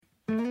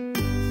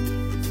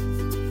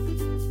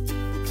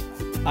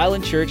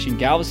Island Church in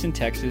Galveston,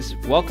 Texas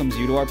welcomes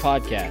you to our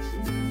podcast.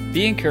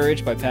 Be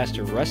encouraged by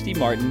Pastor Rusty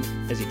Martin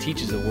as he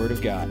teaches the Word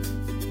of God.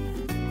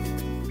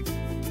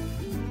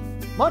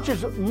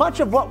 Much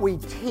of what we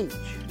teach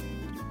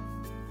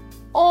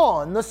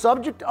on the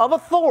subject of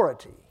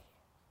authority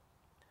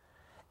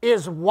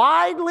is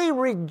widely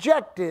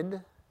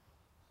rejected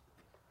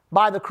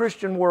by the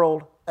Christian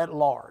world at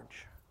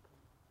large.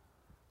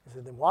 You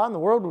said, then why in the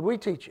world would we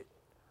teach it?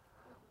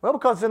 Well,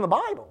 because it's in the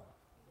Bible.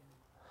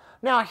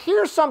 Now,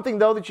 here's something,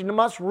 though, that you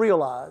must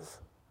realize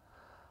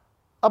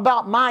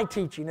about my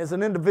teaching as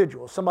an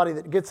individual, somebody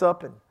that gets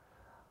up and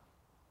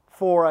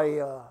for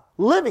a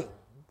living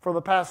for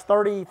the past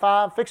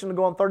 35, fixing to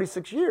go on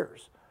 36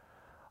 years,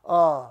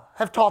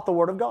 have taught the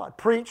Word of God,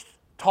 preached,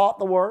 taught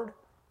the Word,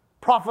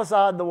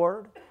 prophesied the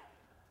Word.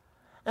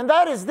 And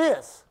that is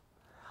this: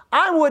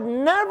 I would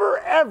never,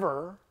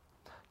 ever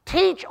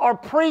teach or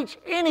preach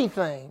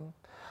anything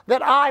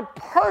that I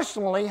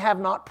personally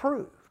have not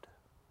proved.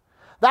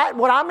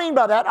 What I mean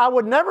by that, I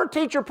would never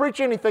teach or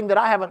preach anything that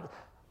I haven't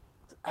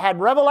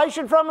had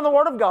revelation from in the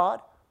Word of God,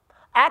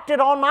 acted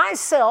on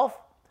myself,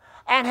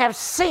 and have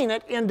seen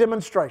it in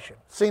demonstration,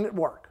 seen it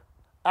work,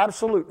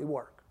 absolutely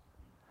work.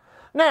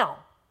 Now,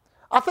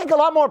 I think a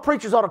lot more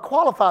preachers ought to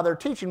qualify their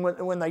teaching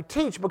when they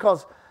teach,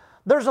 because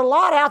there's a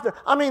lot out there.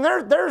 I mean,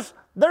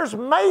 there's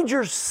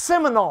major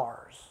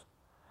seminars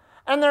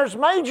and there's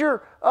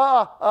major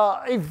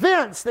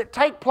events that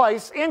take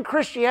place in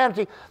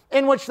Christianity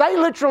in which they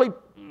literally,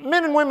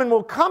 men and women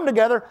will come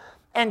together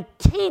and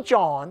teach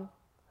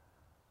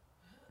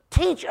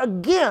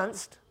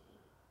against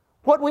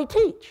what we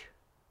teach.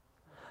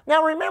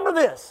 Now remember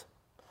this: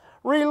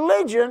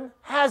 religion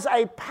has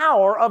a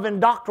power of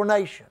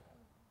indoctrination.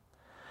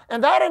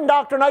 And that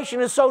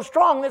indoctrination is so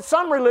strong that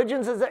some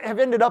religions have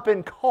ended up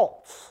in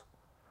cults.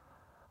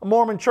 A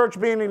Mormon church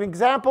being an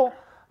example,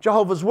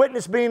 Jehovah's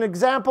Witness being an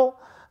example,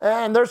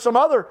 and there's some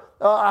other,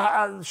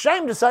 I'm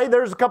ashamed to say,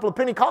 there's a couple of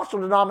Pentecostal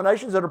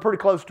denominations that are pretty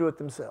close to it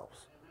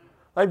themselves.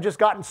 They've just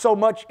gotten so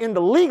much into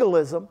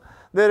legalism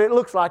that it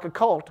looks like a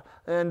cult,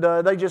 and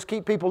they just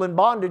keep people in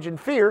bondage and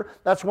fear.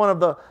 That's one of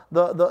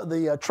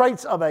the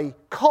traits of a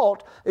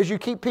cult, is you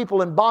keep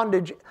people in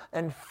bondage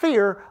and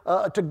fear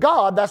to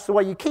God. That's the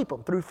way you keep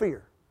them, through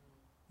fear.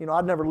 You know,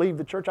 I'd never leave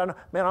the church. I'm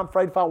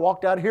afraid if I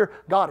walked out of here,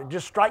 God would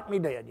just strike me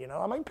dead. You know,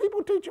 I mean,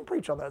 people teach and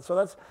preach on that,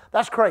 so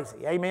that's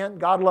crazy. Amen.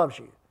 God loves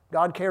you.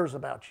 God cares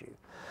about you.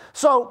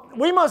 So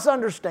we must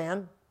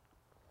understand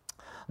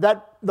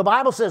that the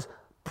Bible says,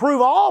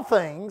 prove all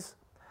things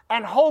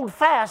and hold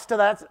fast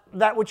to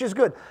that which is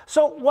good.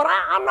 So what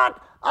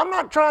I'm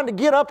not trying to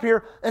get up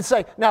here and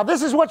say, now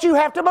this is what you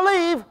have to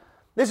believe.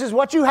 This is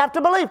what you have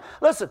to believe.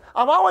 Listen,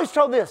 I've always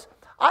told this: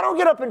 I don't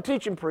get up and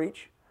teach and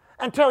preach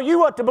and tell you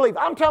what to believe.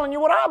 I'm telling you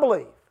what I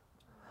believe,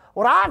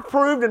 what I've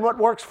proved and what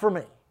works for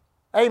me.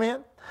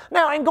 Amen.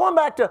 Now, and going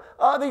back to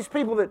these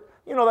people that,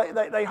 you know,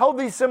 they hold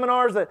these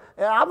seminars, that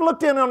I've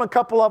looked in on a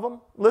couple of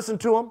them,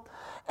 listened to them,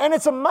 and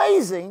it's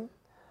amazing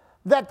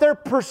that their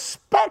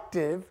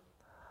perspective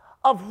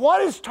of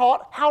what is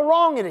taught, how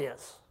wrong it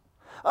is.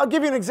 I'll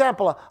give you an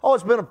example.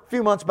 It's been a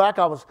few months back.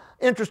 I was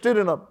interested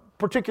in a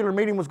particular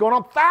meeting was going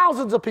on,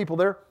 thousands of people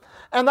there,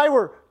 and they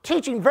were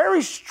teaching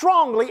very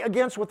strongly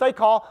against what they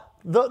call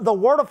the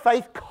Word of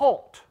Faith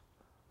cult.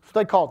 That's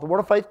what they call it, the Word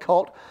of Faith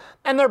cult.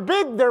 And their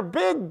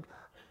big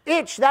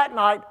itch that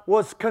night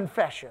was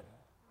confession.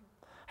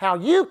 How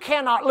you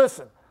cannot,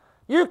 listen,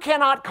 you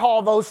cannot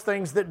call those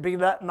things that be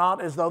that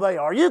not as though they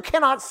are. You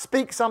cannot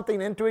speak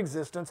something into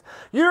existence.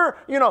 You're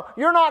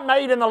not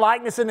made in the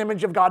likeness and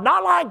image of God.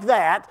 Not like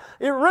that.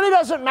 It really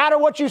doesn't matter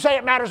what you say,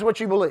 it matters what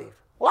you believe.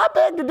 Well, I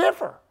beg to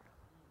differ.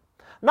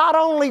 Not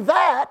only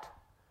that,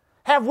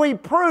 have we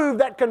proved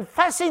that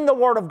confessing the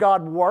Word of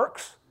God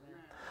works.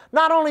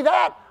 Not only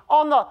that,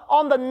 on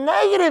the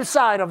negative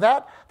side of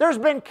that, there's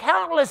been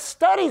countless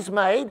studies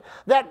made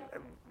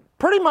that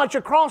pretty much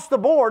across the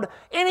board,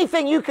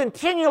 anything you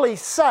continually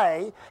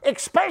say,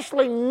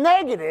 especially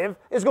negative,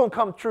 is going to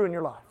come true in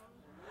your life.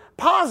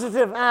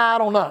 Positive, I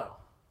don't know.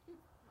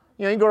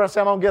 You know, you go around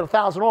saying, I'm going to get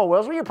 1,000 oil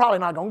wells. Well, you're probably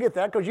not going to get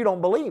that because you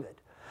don't believe it.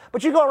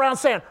 But you go around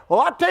saying,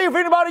 well, I tell you, if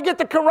anybody get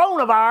the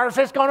coronavirus,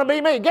 it's going to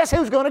be me. Guess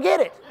who's going to get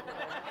it?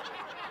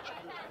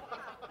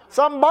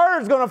 Some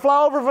bird's going to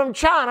fly over from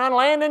China and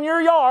land in your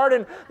yard,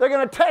 and they're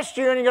going to test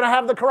you, and you're going to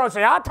have the corona.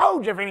 Say, I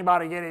told you if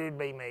anybody get it, it'd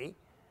be me.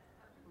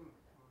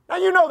 Now,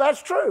 you know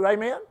that's true,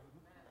 amen?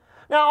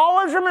 Now,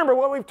 always remember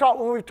what we've taught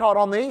when we've taught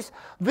on these.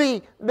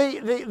 The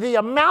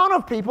amount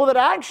of people that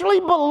actually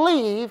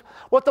believe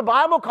what the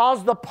Bible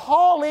calls the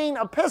Pauline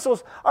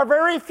epistles are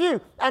very few.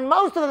 And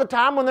most of the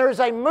time when there is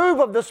a move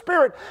of the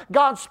Spirit,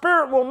 God's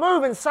Spirit will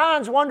move in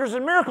signs, wonders,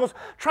 and miracles,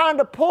 trying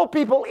to pull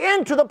people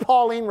into the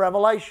Pauline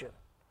revelation.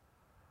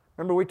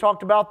 Remember, we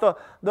talked about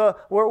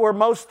where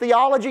most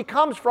theology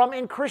comes from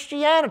in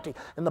Christianity.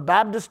 In the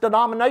Baptist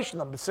denomination,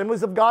 the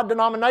Assemblies of God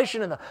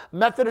denomination, and the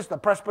Methodist, the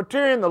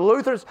Presbyterian, the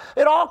Lutherans,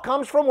 it all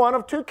comes from one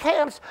of two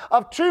camps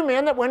of two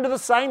men that went to the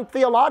same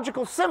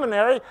theological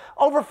seminary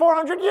over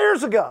 400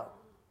 years ago.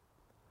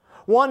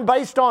 One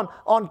based on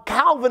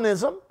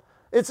Calvinism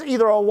It's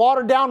either a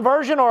watered-down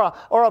version or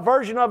a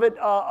version of it,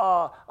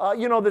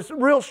 that's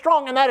real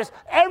strong, and that is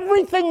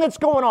everything that's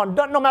going on.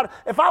 No matter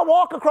if I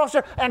walk across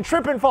there and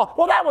trip and fall,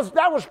 well, that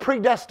was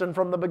predestined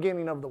from the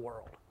beginning of the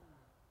world.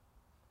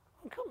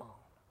 Come on.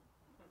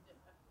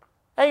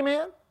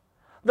 Amen.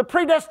 The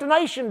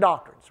predestination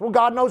doctrines. Well,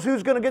 God knows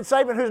who's going to get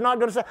saved and who's not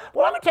going to say.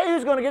 Well, let me tell you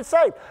who's going to get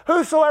saved.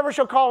 Whosoever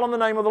shall call on the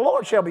name of the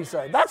Lord shall be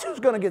saved. That's who's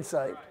going to get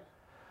saved.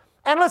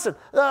 And listen,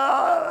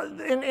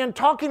 in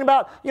talking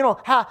about,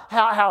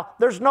 how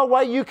there's no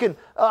way you can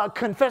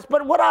confess.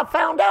 But what I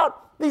found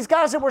out, these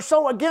guys that were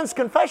so against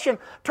confession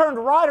turned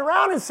right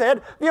around and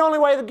said, the only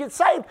way to get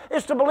saved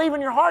is to believe in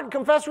your heart and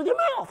confess with your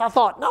mouth. I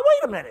thought, now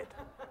wait a minute.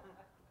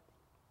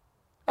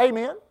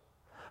 Amen.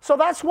 So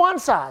that's one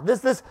side,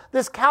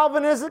 this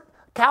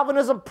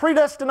Calvinism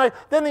predestination.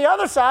 Then the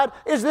other side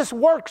is this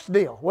works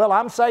deal. Well,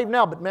 I'm saved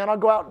now, but man, I'll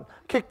go out and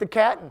kick the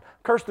cat and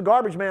curse the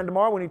garbage man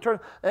tomorrow when he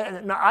turns.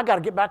 And I got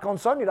to get back on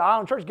Sunday to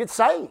Island Church, get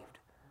saved.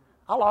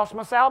 I lost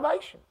my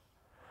salvation.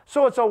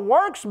 So it's a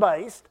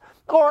works-based,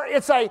 or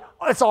it's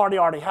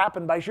already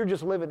happened based. You're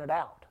just living it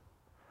out.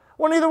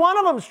 Well, neither one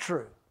of them is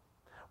true.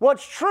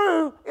 What's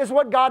true is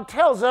what God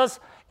tells us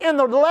in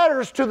the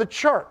letters to the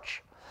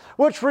church,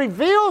 which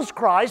reveals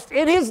Christ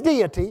in His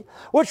deity,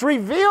 which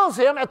reveals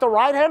Him at the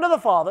right hand of the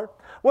Father,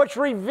 which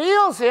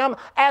reveals Him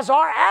as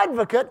our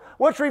advocate,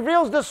 which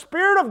reveals the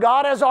Spirit of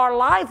God as our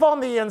life on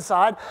the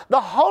inside,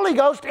 the Holy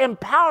Ghost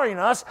empowering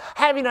us,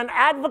 having an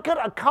advocate,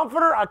 a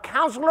comforter, a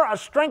counselor, a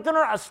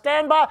strengthener, a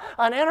standby,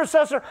 an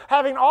intercessor,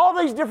 having all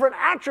these different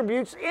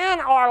attributes in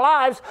our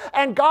lives,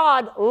 and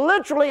God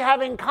literally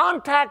having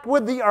contact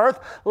with the earth,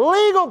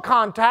 legal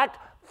contact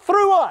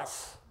through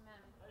us.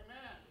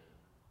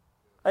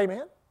 Amen.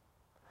 Amen.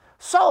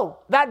 So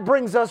that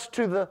brings us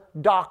to the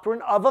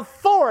doctrine of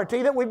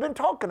authority that we've been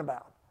talking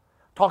about.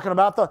 Talking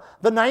about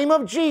the name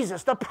of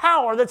Jesus, the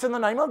power that's in the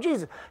name of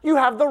Jesus. You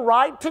have the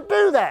right to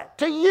do that,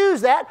 to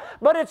use that,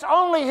 but it's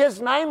only His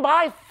name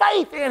by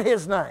faith in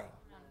His name.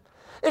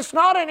 It's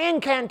not an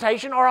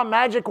incantation or a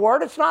magic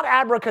word. It's not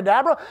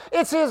abracadabra.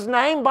 It's His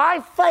name by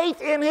faith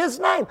in His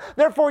name.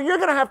 Therefore, you're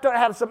going to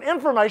have some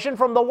information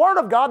from the Word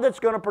of God that's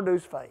going to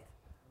produce faith.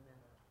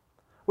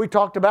 We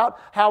talked about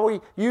how we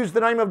use the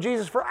name of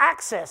Jesus for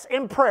access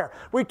in prayer.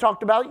 We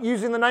talked about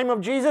using the name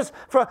of Jesus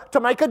to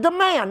make a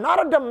demand,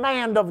 not a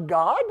demand of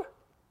God.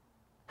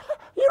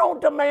 You don't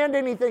demand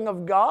anything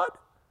of God.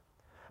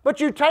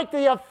 But you take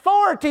the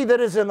authority that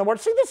is in the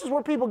Word. See, this is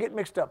where people get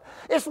mixed up.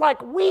 It's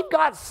like we've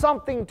got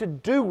something to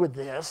do with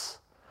this,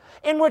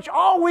 in which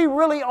all we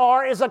really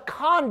are is a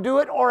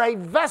conduit or a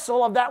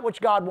vessel of that which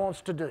God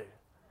wants to do.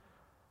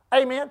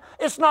 Amen.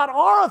 It's not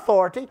our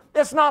authority.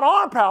 It's not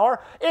our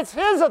power. It's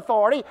His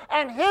authority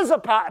and His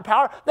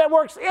power that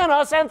works in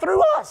us and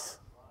through us.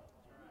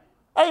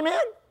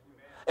 Amen.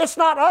 It's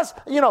not us,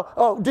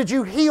 oh, did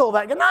you heal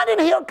that? No, I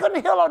didn't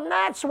couldn't heal a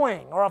gnat's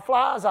wing or a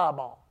fly's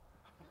eyeball.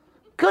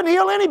 Couldn't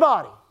heal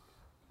anybody.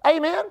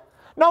 Amen.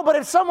 No, but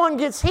if someone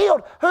gets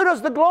healed, who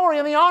does the glory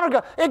and the honor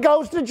go? It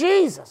goes to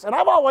Jesus. And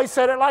I've always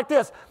said it like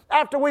this.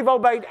 After we've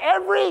obeyed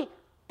every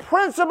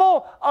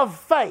principle of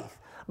faith,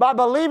 by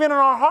believing in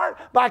our heart,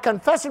 by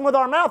confessing with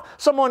our mouth,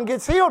 someone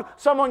gets healed,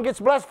 someone gets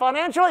blessed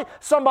financially,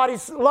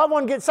 somebody's loved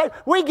one gets saved.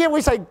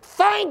 We say,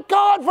 thank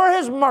God for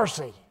His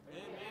mercy.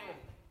 Amen.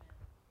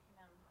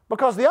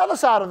 Because the other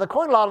side of the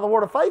coin, a lot of the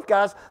word of faith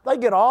guys, they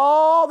get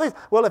all these,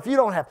 well, if you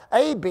don't have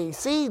A, B,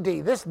 C,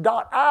 D, this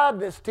dot I,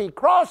 this T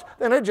cross,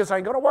 then it just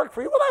ain't going to work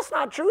for you. Well, that's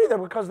not true either,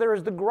 because there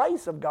is the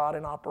grace of God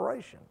in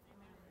operation.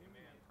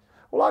 Amen.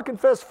 Well, I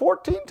confessed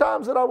 14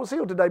 times that I was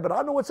healed today, but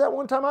I know it's that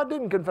one time I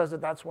didn't confess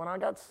it. That's when I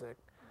got sick.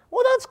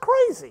 Well, that's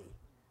crazy.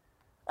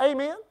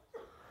 Amen?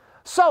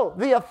 So,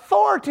 the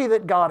authority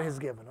that God has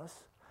given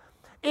us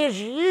is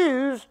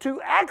used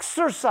to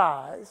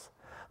exercise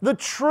the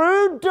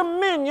true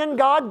dominion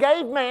God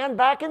gave man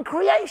back in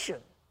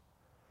creation.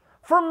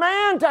 For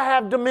man to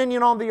have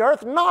dominion on the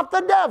earth, not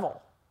the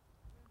devil.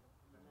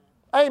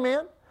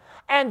 Amen?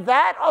 And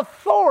that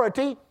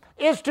authority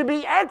is to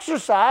be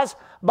exercised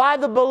by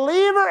the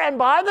believer and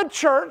by the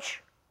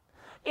church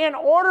in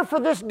order for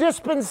this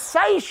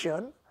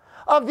dispensation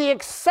of the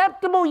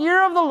acceptable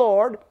year of the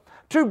Lord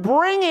to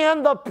bring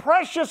in the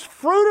precious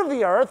fruit of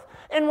the earth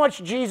in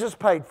which Jesus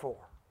paid for.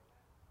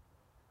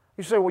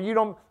 You say, well, you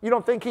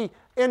don't think He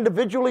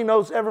individually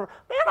knows every...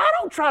 Man, I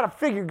don't try to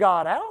figure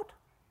God out.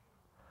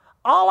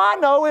 All I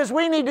know is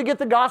we need to get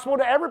the gospel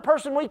to every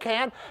person we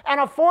can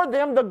and afford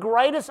them the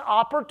greatest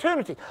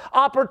opportunity.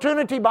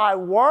 Opportunity by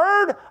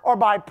word or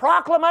by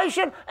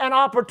proclamation, and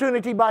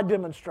opportunity by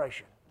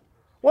demonstration.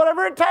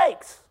 Whatever it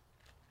takes.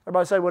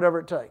 Everybody say whatever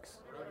it takes.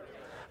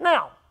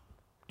 Now,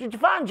 did you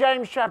find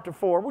James chapter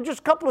 4? Well, just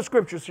a couple of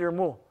scriptures here, and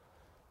we'll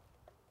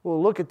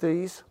look at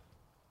these.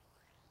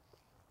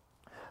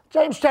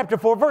 James chapter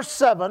 4, verse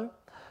 7.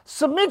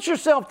 Submit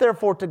yourself,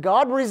 therefore, to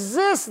God.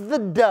 Resist the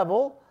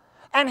devil,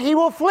 and he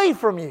will flee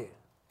from you.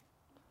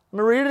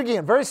 Let me read it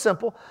again. Very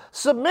simple.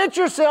 Submit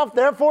yourself,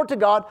 therefore, to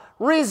God.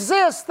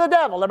 Resist the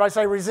devil. Everybody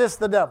say, resist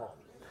the devil.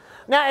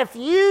 Now, if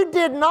you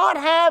did not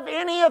have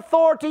any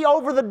authority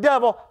over the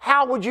devil,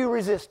 how would you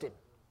resist him?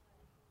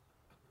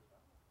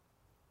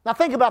 Now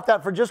think about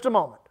that for just a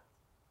moment.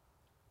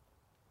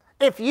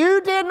 If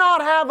you did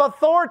not have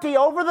authority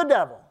over the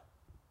devil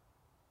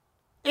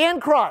in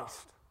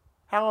Christ,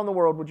 how in the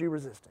world would you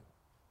resist him?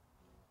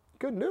 You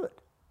couldn't do it.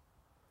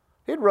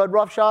 He'd run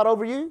roughshod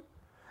over you,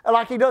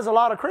 like he does a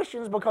lot of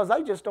Christians, because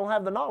they just don't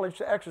have the knowledge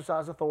to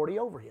exercise authority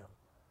over him.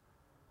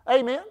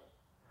 Amen?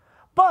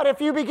 But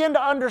if you begin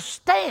to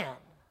understand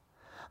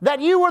that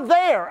you were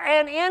there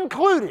and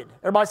included,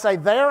 everybody say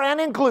there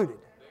and included.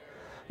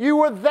 You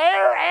were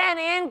there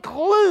and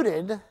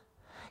included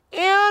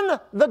in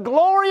the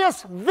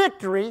glorious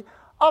victory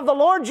of the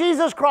Lord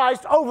Jesus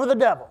Christ over the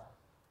devil.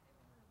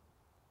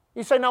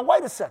 You say, now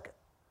wait a second.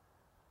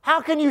 How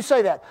can you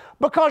say that?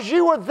 Because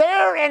you were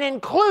there and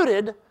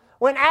included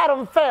when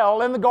Adam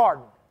fell in the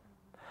garden.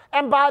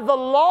 And by the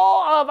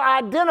law of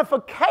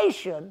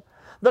identification,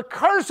 the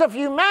curse of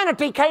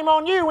humanity came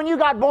on you when you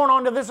got born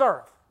onto this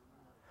earth.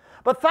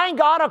 But thank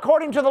God,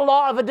 according to the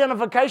law of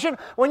identification,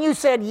 when you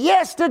said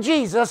yes to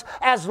Jesus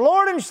as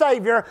Lord and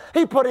Savior,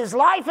 He put His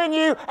life in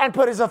you and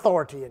put His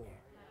authority in you.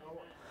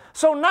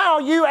 So now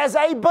you as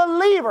a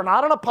believer,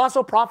 not an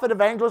apostle, prophet,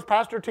 evangelist,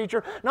 pastor,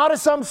 teacher, not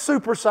as some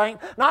super saint,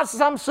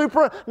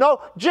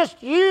 no,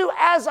 just you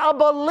as a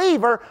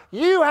believer,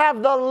 you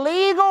have the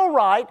legal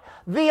right,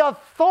 the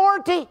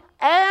authority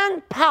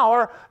and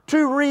power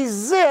to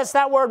resist.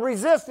 That word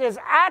resist is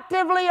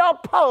actively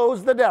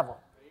oppose the devil.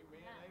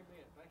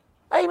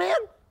 Amen?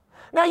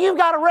 Now you've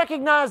got to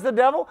recognize the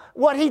devil,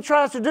 what he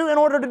tries to do in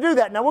order to do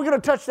that. Now we're going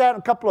to touch that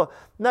in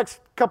next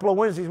couple of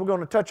Wednesdays. We're going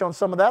to touch on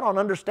some of that, on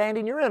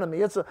understanding your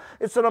enemy.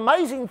 It's an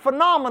amazing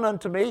phenomenon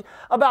to me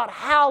about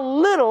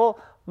how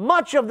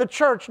much of the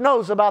church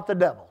knows about the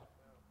devil.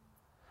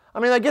 I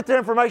mean, they get their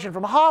information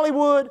from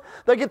Hollywood.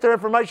 They get their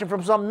information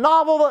from some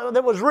novel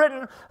that was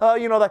written.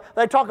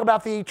 They talk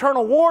about the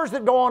eternal wars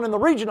that go on in the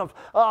region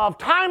of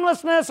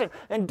timelessness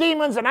and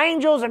demons and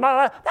angels and blah,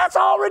 blah, blah. That's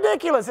all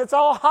ridiculous. It's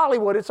all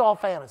Hollywood. It's all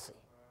fantasy.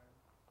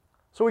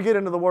 So we get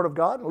into the Word of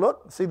God and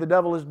look, see the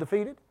devil is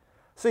defeated.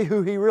 See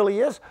who he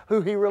really is,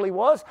 who he really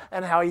was,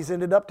 and how he's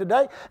ended up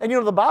today. And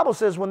the Bible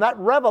says when that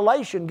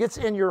revelation gets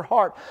in your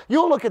heart,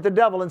 you'll look at the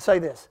devil and say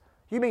this,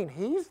 you mean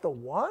he's the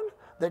one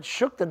that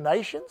shook the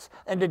nations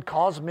and did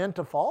cause men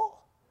to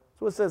fall?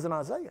 That's what it says in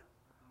Isaiah.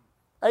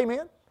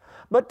 Amen?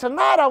 But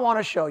tonight I want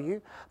to show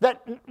you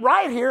that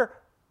right here,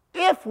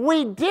 if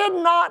we did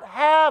not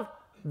have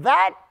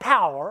that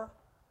power,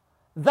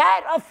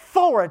 that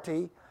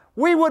authority,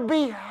 we would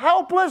be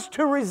helpless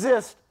to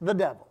resist the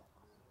devil.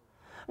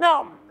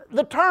 Now,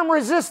 the term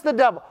resist the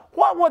devil,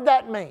 what would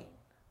that mean?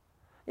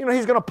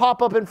 He's going to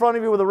pop up in front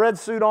of you with a red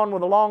suit on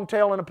with a long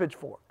tail and a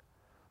pitchfork.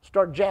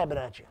 Start jabbing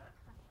at you.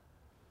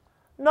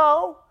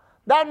 No,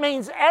 that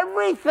means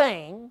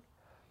everything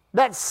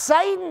that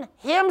Satan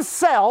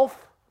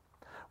himself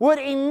would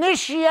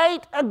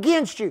initiate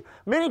against you.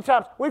 Many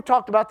times, we've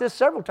talked about this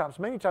several times.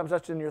 Many times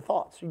that's in your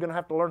thoughts. You're going to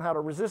have to learn how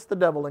to resist the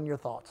devil in your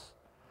thoughts.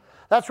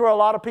 That's where a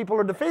lot of people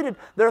are defeated.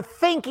 Their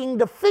thinking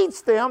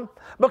defeats them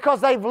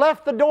because they've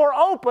left the door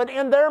open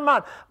in their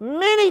mind.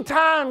 Many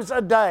times a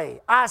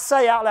day, I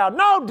say out loud,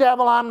 no,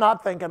 devil, I'm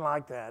not thinking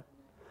like that.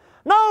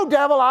 No,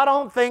 devil, I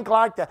don't think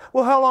like that.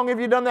 Well, how long have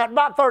you done that?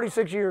 About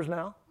 36 years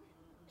now.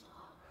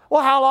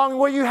 Well, how long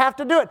will you have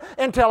to do it?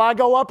 Until I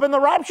go up in the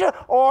rapture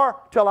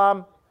or till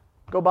I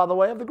go by the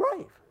way of the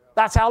grave.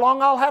 That's how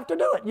long I'll have to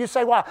do it. You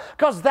say, why?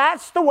 Because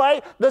that's the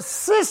way the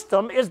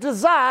system is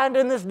designed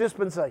in this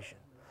dispensation.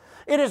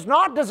 It is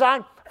not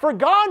designed for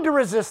God to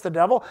resist the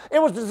devil. It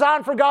was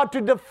designed for God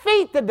to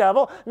defeat the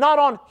devil, not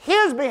on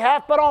His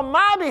behalf, but on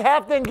my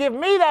behalf, then give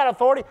me that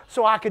authority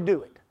so I could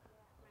do it.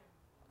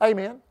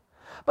 Amen?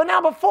 But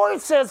now before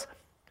it says,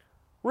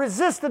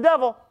 resist the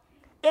devil,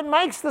 it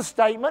makes the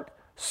statement,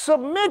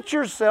 submit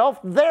yourself,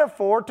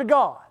 therefore, to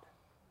God.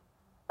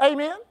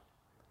 Amen?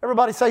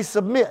 Everybody say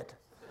submit.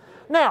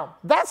 Now,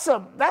 that's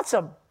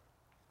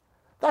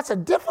a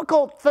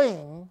difficult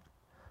thing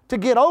to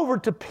get over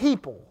to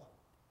people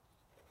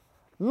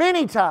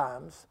many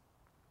times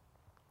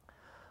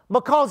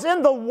because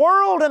in the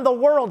world and the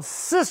world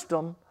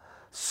system,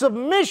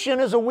 submission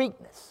is a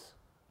weakness.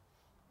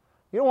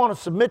 You don't want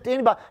to submit to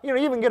anybody. You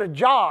even get a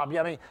job.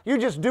 I mean, you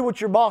just do what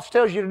your boss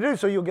tells you to do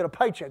so you'll get a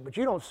paycheck, but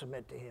you don't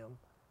submit to him.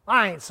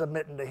 I ain't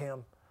submitting to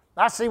him.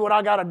 I see what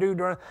I got to do.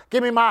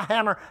 Give me my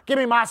hammer. Give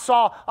me my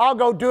saw. I'll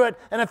go do it,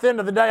 and at the end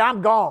of the day,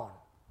 I'm gone.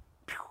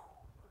 Pew.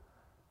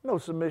 No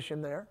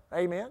submission there.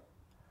 Amen?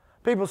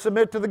 People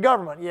submit to the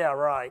government. Yeah,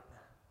 right.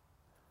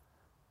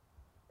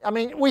 I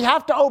mean, we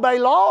have to obey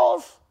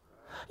laws.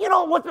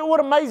 What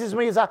amazes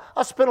me is I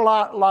spend a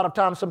lot of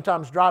time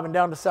sometimes driving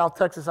down to South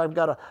Texas. I've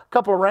got a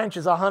couple of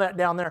ranches I hunt at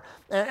down there,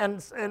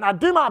 and I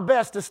do my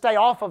best to stay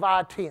off of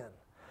I-10.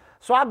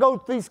 So I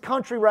go these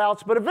country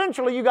routes, but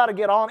eventually you got to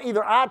get on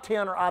either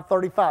I-10 or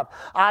I-35.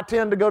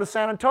 I-10 to go to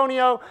San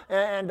Antonio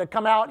and to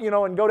come out,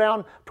 and go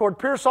down toward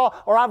Pearsall,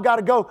 or I've got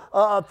to go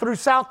through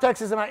South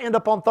Texas and I end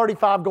up on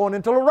 35 going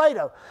into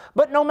Laredo.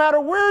 But no matter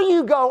where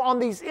you go on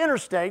these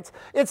interstates,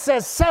 it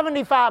says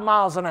 75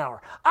 miles an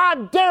hour.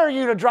 I dare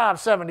you to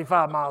drive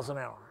 75 miles an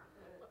hour.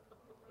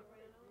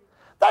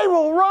 They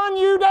will run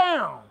you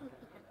down.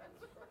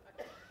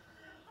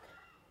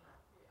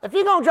 If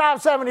you're going to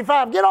drive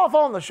 75, get off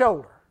on the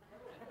shoulder.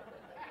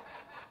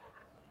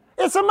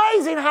 It's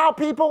amazing how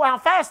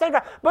fast they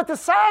drive. But the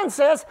sign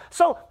says,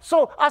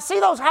 so I see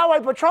those highway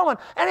patrolmen,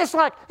 and it's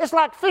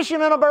like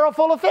fishing in a barrel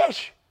full of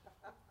fish.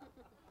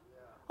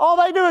 All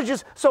they do is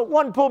just, so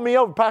one pulled me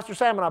over, Pastor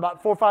Sam and I,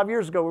 about 4 or 5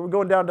 years ago. We were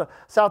going down to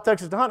South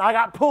Texas to hunt. I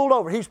got pulled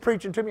over. He's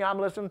preaching to me. I'm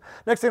listening.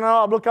 Next thing I know,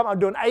 I look up, I'm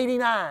doing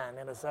 89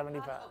 in a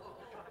 75.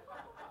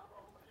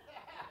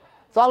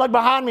 So I look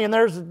behind me, and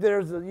there's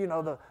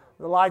the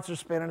lights are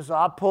spinning. So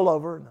I pull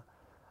over, and the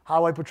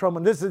highway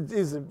patrolman, this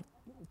is a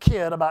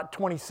kid about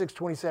 26,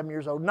 27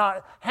 years old,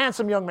 not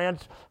handsome young man,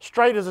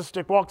 straight as a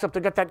stick, walks up to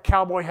get that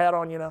cowboy hat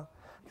on,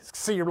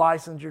 see your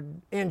license, your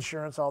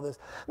insurance, all this.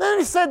 Then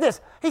he said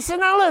this. He said,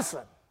 now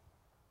listen.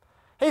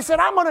 He said,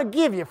 I'm going to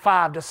give you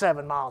 5 to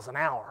 7 miles an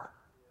hour.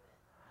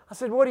 I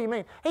said, what do you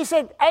mean? He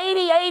said,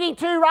 80,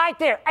 82 right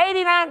there.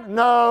 89?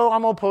 No,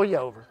 I'm going to pull you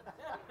over.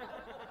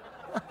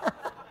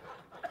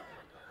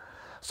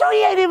 So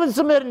he ain't even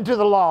submitting to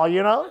the law,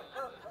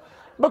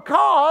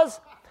 Because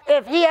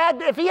if he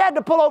had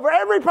to pull over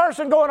every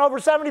person going over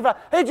 75,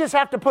 he'd just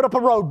have to put up a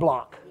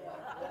roadblock.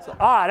 So,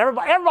 all right,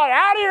 everybody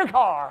out of your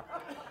car.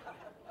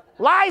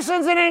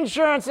 License and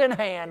insurance in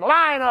hand.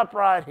 Line up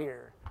right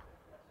here.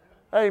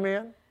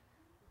 Amen.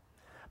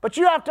 But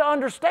you have to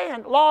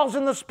understand, laws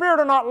in the Spirit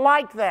are not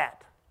like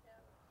that.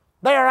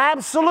 They are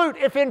absolute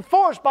if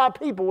enforced by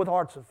people with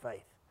hearts of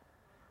faith.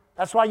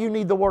 That's why you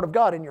need the Word of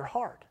God in your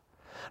heart.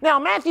 Now,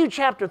 Matthew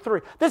chapter 3.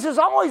 This has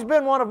always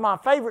been one of my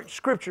favorite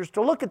scriptures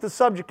to look at the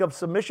subject of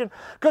submission,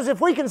 because if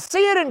we can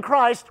see it in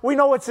Christ, we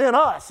know it's in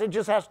us. It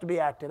just has to be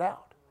acted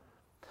out.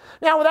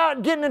 Now,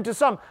 without getting into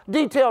some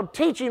detailed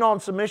teaching on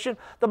submission,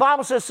 the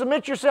Bible says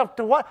submit yourself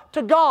to what?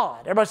 To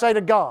God. Everybody say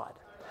to God.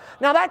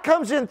 Now, that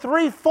comes in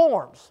 3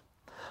 forms.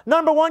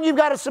 Number 1, you've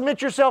got to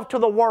submit yourself to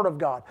the Word of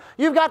God.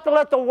 You've got to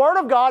let the Word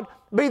of God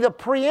be the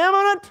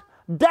preeminent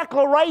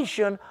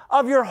declaration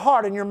of your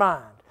heart and your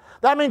mind.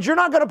 That means you're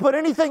not going to put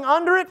anything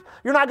under it.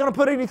 You're not going to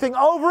put anything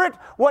over it.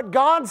 What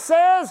God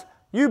says,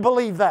 you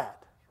believe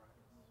that.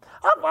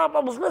 I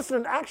was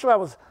listening. Actually, I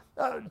was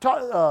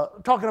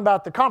talking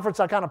about the conference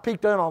I kind of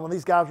peeked in on when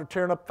these guys were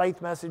tearing up Faith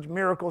Message,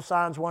 Miracles,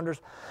 Signs, Wonders.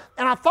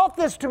 And I thought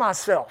this to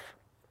myself.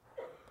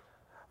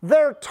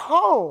 Their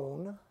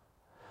tone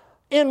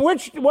in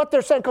which what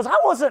they're saying, because I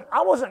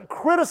wasn't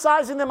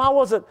criticizing them. I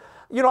was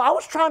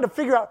trying to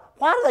figure out,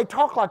 why do they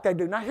talk like they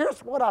do? Now,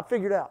 here's what I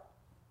figured out.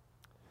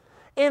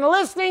 In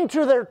listening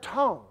to their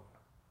tone,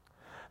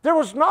 there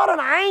was not an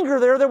anger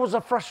there was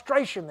a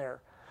frustration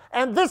there.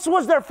 And this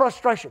was their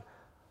frustration.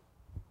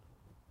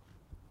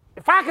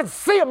 If I could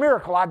see a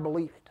miracle, I'd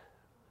believe it.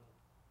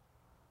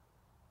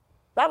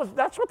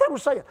 That's what they were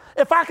saying.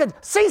 If I could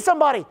see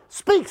somebody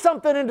speak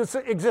something into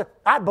existence,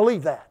 I'd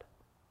believe that.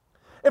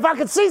 If I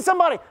could see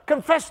somebody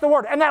confess the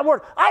word, and that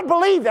word, I'd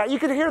believe that. You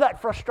could hear that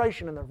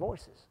frustration in their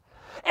voices.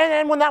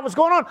 And when that was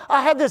going on,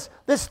 I had this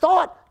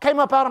thought came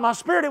up out of my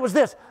spirit. It was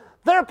this.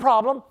 Their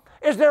problem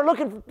is they're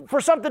looking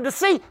for something to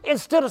see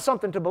instead of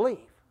something to believe.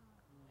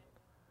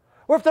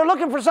 Or if they're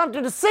looking for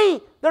something to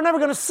see, they're never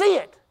going to see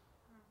it.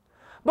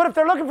 But if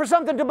they're looking for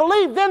something to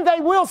believe, then they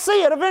will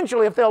see it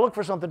eventually if they'll look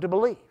for something to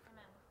believe.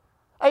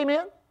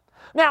 Amen?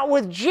 Now,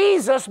 with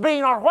Jesus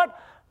being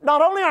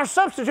not only our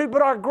substitute,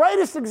 but our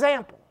greatest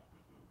example,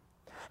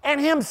 and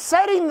Him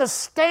setting the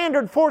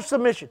standard for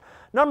submission.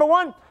 Number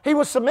 1, He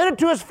was submitted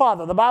to His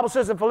Father. The Bible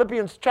says in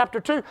Philippians chapter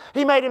 2,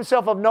 He made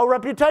Himself of no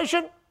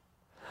reputation,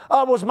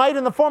 was made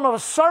in the form of a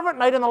servant,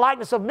 made in the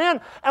likeness of men,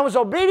 and was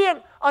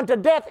obedient unto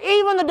death,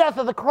 even the death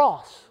of the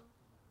cross.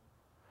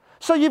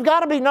 So you've got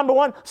to be, number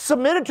 1,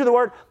 submitted to the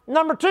Word.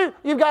 Number 2,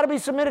 you've got to be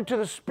submitted to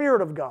the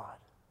Spirit of God.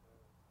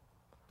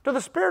 To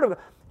the Spirit of God.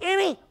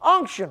 Any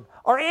unction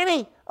or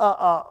any,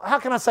 how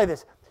can I say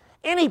this?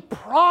 Any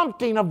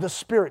prompting of the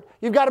Spirit,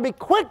 you've got to be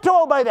quick to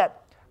obey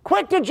that.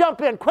 Quick to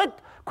jump in. Quick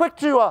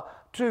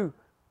to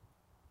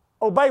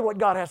obey what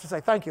God has to say.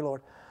 Thank you,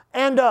 Lord.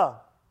 And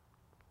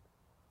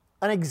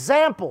an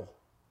example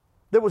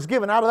that was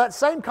given out of that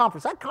same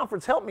conference. That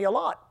conference helped me a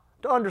lot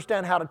to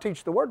understand how to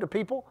teach the Word to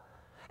people,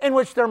 in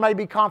which there may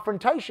be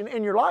confrontation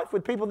in your life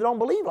with people that don't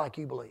believe like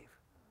you believe.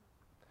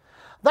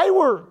 They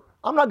were,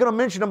 I'm not going to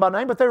mention them by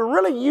name, but they were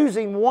really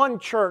using one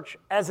church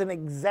as an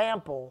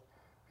example,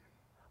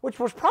 which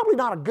was probably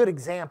not a good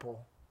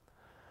example,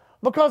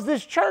 because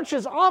this church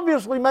has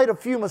obviously made a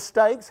few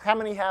mistakes. How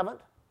many haven't?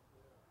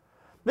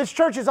 This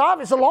church is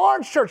obviously a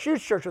large church,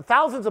 huge church with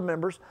thousands of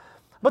members,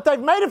 but they've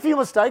made a few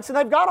mistakes and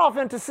they've got off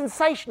into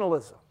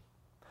sensationalism.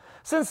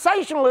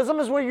 Sensationalism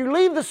is where you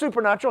leave the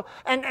supernatural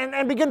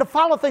and begin to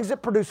follow things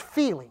that produce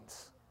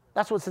feelings.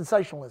 That's what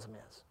sensationalism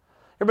is.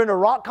 You ever been to a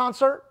rock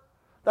concert?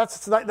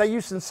 They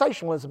use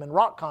sensationalism in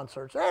rock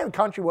concerts and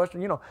country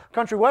western.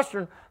 Country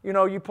western,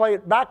 you play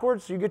it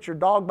backwards, you get your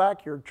dog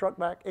back, your truck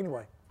back.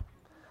 Anyway,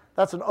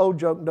 that's an old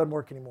joke and doesn't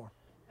work anymore.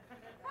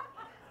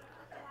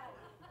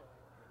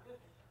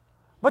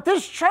 But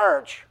this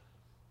church,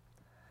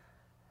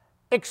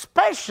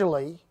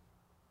 especially,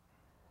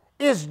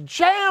 is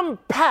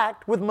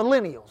jam-packed with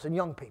millennials and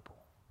young people.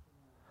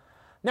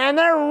 Now, and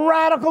they're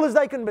radical as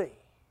they can be.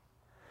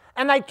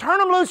 and they turn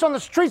them loose on the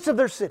streets of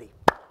their city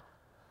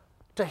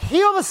to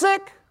heal the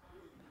sick,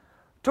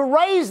 to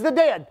raise the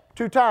dead.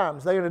 2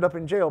 times they ended up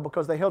in jail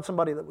because they held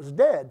somebody that was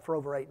dead for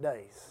over 8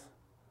 days.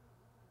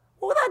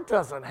 Well, that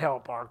doesn't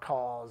help our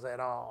cause at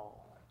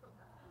all.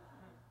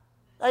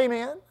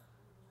 Amen.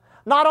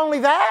 Not only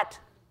that,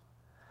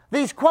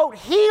 these, quote,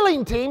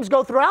 healing teams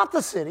go throughout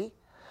the city.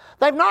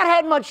 They've not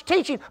had much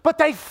teaching, but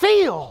they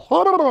feel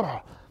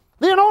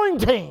the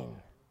anointing.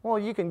 Well,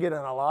 you can get in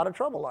a lot of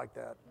trouble like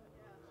that.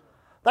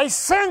 They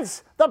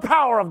sense the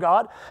power of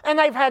God, and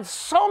they've had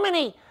so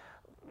many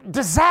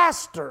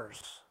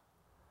disasters.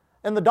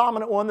 And the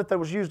dominant one that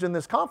was used in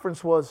this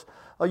conference was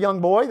a young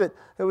boy that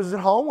was at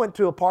home, went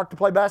to a park to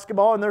play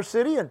basketball in their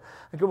city, and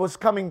was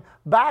coming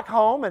back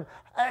home, and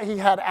he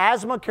had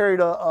asthma, carried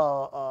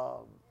a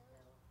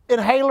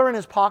inhaler in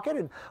his pocket,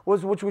 and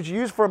which was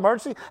used for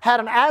emergency,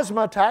 had an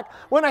asthma attack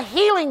when a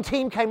healing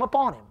team came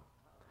upon him.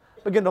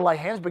 Began to lay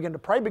hands, began to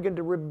pray, began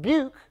to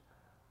rebuke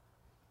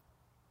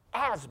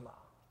asthma.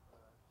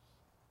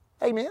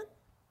 Amen?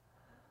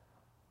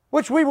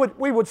 Which we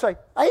would say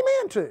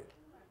amen to.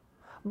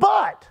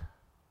 But,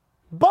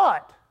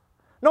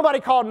 nobody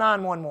called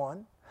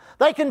 911.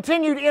 They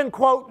continued in,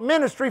 quote,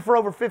 ministry for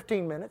over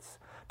 15 minutes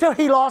till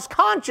he lost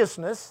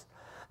consciousness.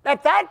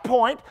 At that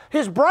point,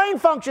 his brain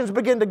functions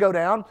began to go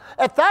down.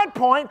 At that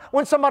point,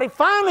 when somebody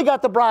finally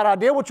got the bright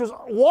idea, which was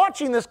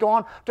watching this go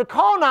on, to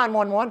call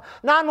 911,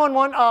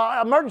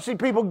 911 emergency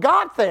people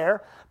got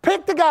there,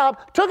 picked the guy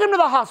up, took him to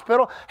the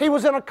hospital. He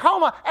was in a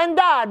coma and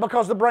died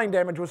because the brain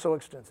damage was so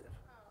extensive.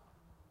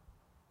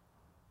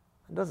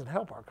 It doesn't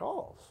help our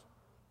cause.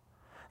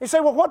 You say,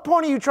 well, what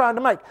point are you trying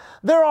to make?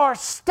 There are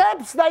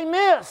steps they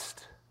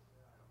missed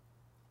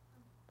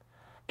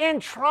in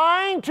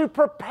trying to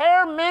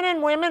prepare men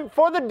and women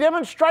for the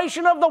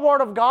demonstration of the Word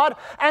of God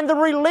and the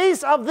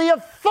release of the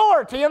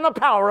authority and the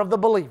power of the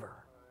believer.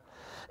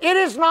 It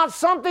is not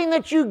something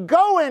that you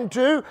go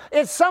into,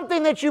 it's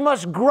something that you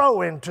must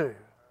grow into.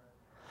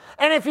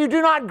 And if you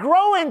do not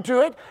grow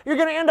into it, you're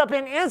going to end up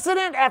in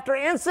incident after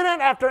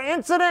incident after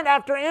incident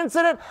after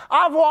incident.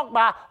 I've walked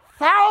by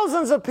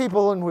thousands of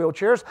people in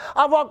wheelchairs.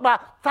 I've walked by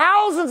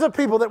thousands of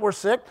people that were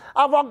sick.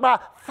 I've walked by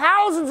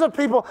thousands of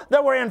people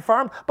that were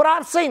infirm. But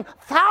I've seen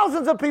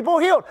thousands of people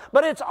healed.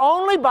 But it's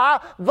only by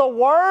the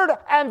Word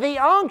and the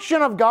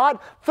unction of God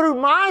through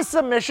my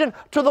submission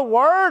to the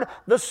Word,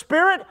 the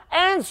Spirit,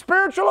 and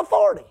spiritual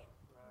authority.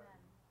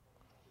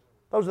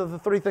 Those are the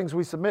 3 things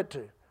we submit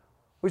to.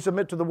 We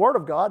submit to the Word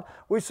of God.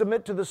 We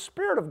submit to the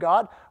Spirit of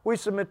God. We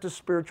submit to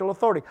spiritual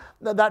authority.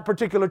 That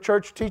particular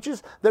church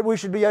teaches that we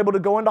should be able to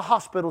go into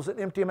hospitals and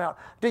empty them out.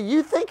 Do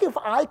you think if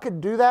I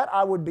could do that,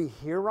 I would be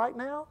here right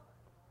now?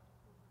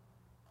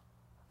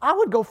 I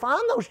would go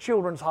find those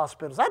children's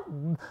hospitals.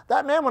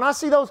 That man, when I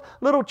see those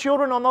little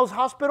children on those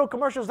hospital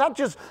commercials, I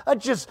just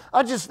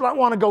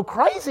want to go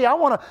crazy. I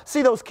want to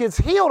see those kids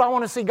healed. I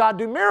want to see God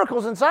do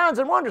miracles and signs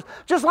and wonders,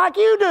 just like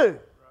you do.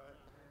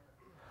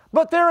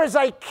 But there is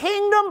a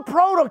kingdom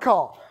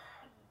protocol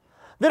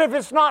that if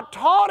it's not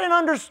taught and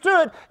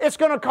understood, it's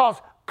going to cause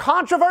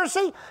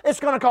controversy, it's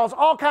going to cause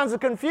all kinds of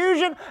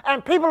confusion,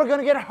 and people are going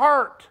to get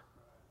hurt.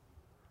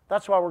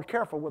 That's why we're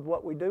careful with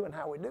what we do and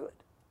how we do it.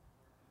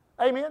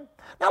 Amen?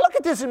 Now look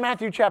at this in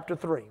Matthew chapter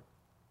 3.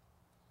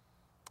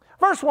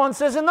 Verse 1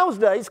 says, in those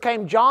days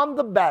came John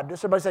the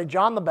Baptist. Everybody say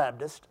John the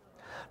Baptist.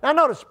 Now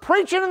notice,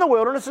 preaching in the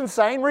wilderness and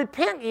saying,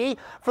 repent ye,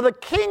 for the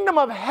kingdom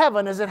of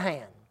heaven is at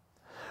hand.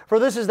 For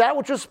this is that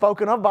which was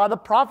spoken of by the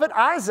prophet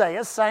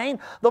Isaiah, saying,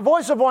 the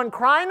voice of one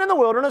crying in the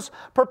wilderness,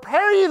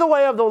 prepare ye the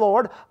way of the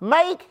Lord,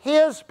 make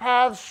his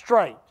path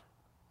straight.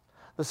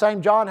 The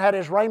same John had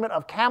his raiment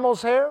of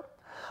camel's hair,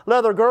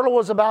 leather girdle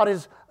was about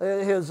his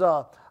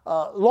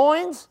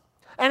loins,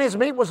 and his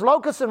meat was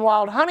locusts and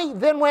wild honey.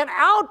 Then went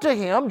out to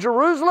him,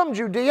 Jerusalem,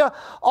 Judea,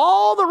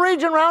 all the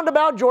region round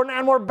about Jordan,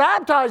 and were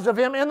baptized of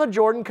him in the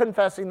Jordan,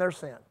 confessing their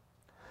sin.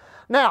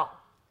 Now,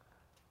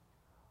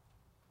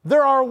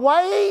 there are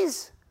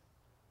ways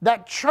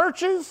that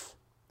churches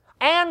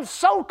and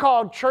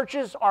so-called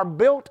churches are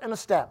built and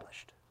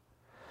established.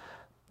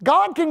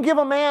 God can give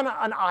a man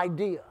an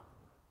idea,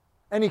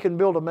 and he can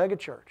build a mega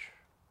church.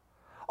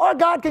 Or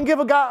God can give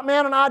a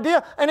man an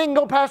idea, and he can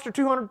go pastor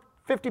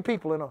 250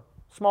 people in a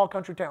small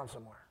country town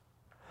somewhere.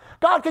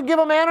 God can give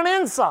a man an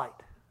insight.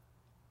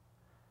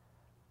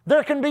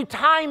 There can be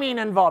timing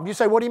involved. You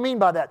say, what do you mean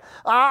by that?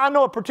 I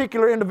know a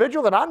particular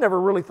individual that I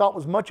never really thought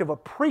was much of a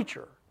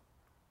preacher.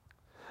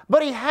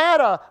 But he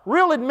had a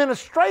real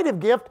administrative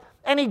gift,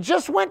 and he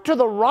just went to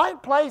the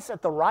right place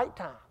at the right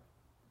time.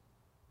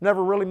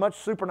 Never really much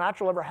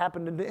supernatural ever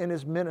happened in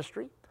his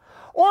ministry.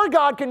 Or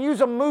God can use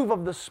a move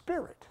of the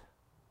Spirit,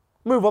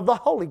 move of the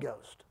Holy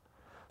Ghost.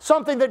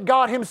 Something that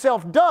God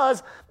Himself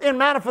does in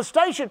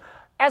manifestation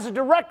as a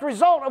direct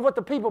result of what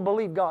the people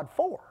believe God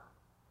for.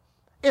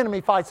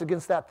 Enemy fights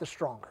against that the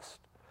strongest.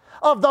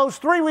 Of those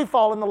 3, we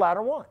fall in the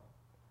latter one.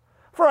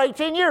 For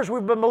 18 years,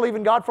 we've been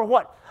believing God for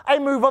what? A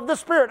move of the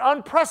Spirit,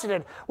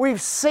 unprecedented. We've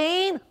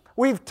seen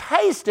we've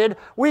tasted,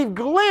 we've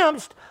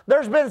glimpsed.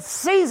 There's been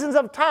seasons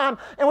of time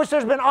in which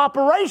there's been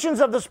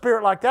operations of the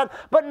Spirit like that,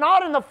 but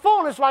not in the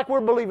fullness like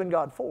we're believing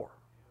God for.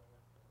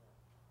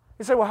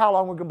 You say, well, how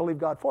long are we going to believe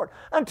God for it?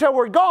 Until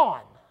we're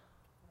gone.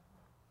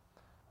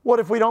 What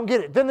if we don't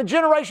get it? Then the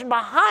generation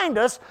behind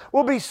us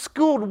will be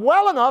schooled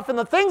well enough in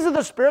the things of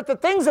the Spirit, the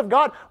things of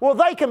God, well,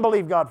 they can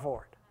believe God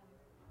for it.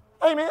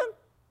 Amen?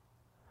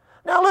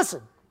 Now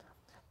listen,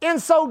 in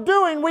so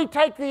doing, we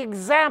take the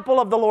example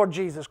of the Lord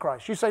Jesus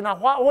Christ. You say, now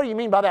what do you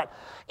mean by that?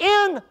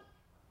 In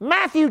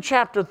Matthew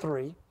chapter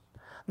 3,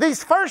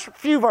 these first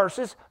few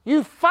verses,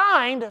 you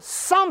find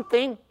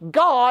something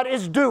God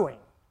is doing.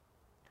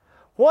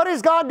 What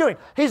is God doing?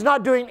 He's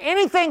not doing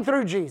anything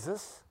through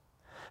Jesus.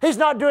 He's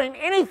not doing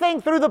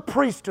anything through the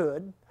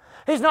priesthood.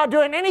 He's not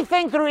doing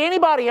anything through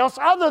anybody else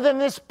other than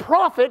this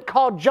prophet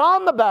called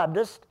John the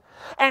Baptist.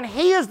 And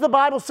he is, the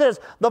Bible says,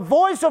 the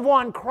voice of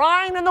one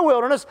crying in the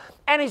wilderness,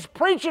 and he's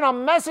preaching a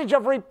message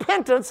of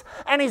repentance,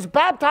 and he's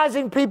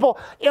baptizing people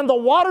in the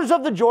waters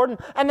of the Jordan,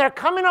 and they're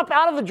coming up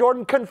out of the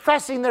Jordan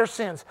confessing their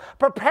sins,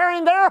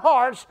 preparing their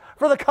hearts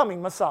for the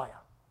coming Messiah.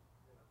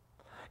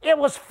 It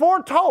was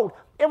foretold,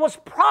 it was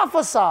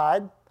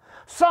prophesied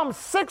some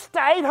 600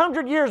 to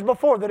 800 years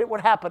before that it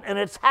would happen, and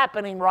it's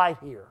happening right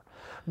here.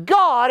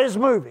 God is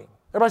moving.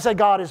 Everybody say,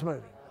 God is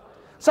moving.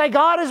 Say,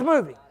 God is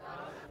moving.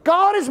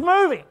 God is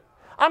moving.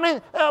 I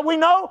mean, we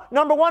know,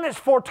 number one, it's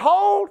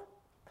foretold.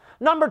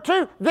 Number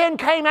two, then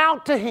came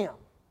out to him.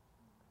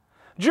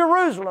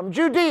 Jerusalem,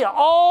 Judea,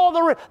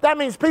 that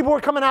means people were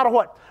coming out of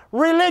what?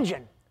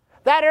 Religion.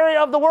 That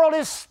area of the world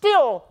is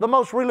still the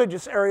most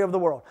religious area of the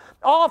world.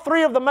 All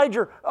three of the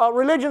major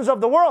religions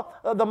of the world,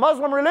 the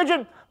Muslim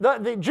religion,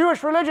 the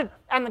Jewish religion,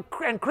 and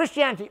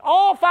Christianity,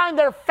 all find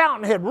their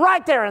fountainhead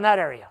right there in that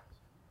area.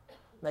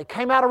 They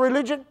came out of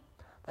religion,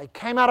 they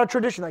came out of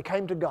tradition, they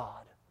came to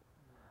God.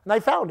 And they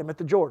found him at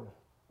the Jordan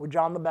with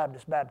John the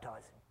Baptist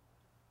baptizing.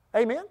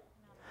 Amen?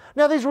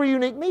 Now these were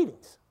unique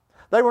meetings.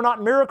 They were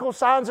not miracle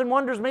signs and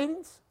wonders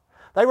meetings.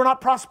 They were not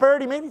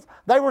prosperity meetings.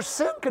 They were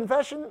sin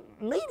confession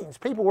meetings.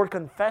 People were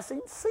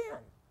confessing sin.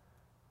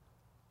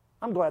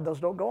 I'm glad those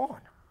don't go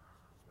on.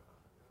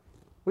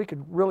 We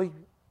could really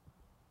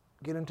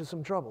get into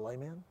some trouble,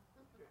 amen?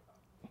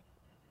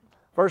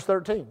 Verse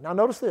 13. Now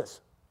notice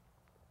this.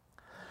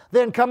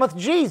 Then cometh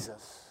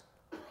Jesus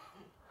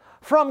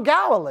from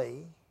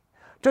Galilee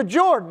to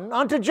Jordan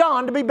unto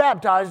John to be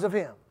baptized of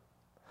him.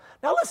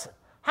 Now listen,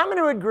 how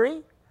many would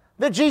agree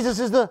that Jesus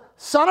is the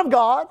Son of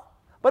God,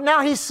 but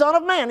now He's Son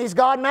of Man? He's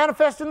God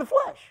manifest in the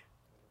flesh.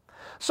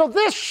 So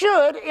this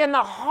should, in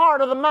the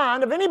heart of the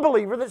mind of any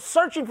believer that's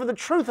searching for the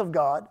truth of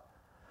God,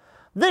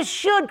 this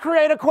should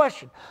create a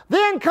question.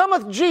 Then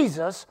cometh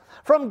Jesus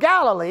from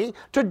Galilee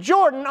to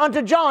Jordan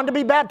unto John to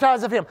be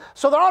baptized of him.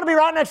 So there ought to be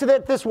right next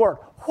to this word.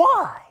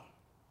 Why?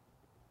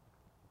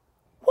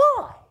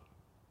 Why?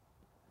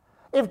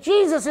 If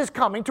Jesus is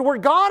coming to where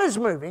God is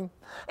moving,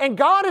 and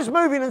God is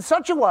moving in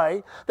such a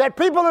way that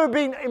people who are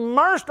being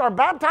immersed or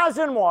baptized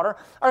in water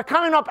are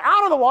coming up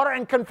out of the water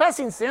and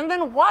confessing sin,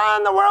 then why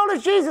in the world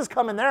is Jesus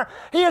coming there?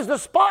 He is the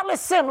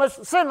spotless,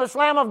 sinless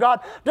Lamb of God,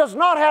 does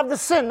not have the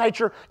sin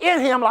nature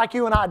in Him like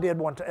you and I did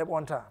at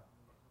one time.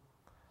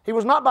 He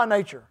was not by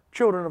nature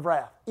children of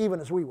wrath, even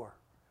as we were.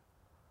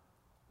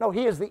 No,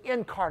 He is the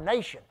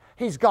incarnation.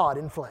 He's God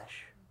in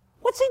flesh.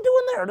 What's He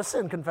doing there at a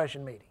sin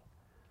confession meeting?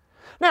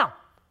 Now,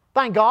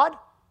 thank God,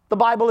 the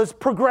Bible is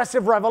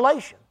progressive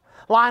revelation,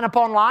 line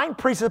upon line,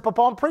 precept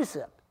upon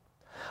precept.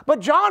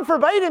 But John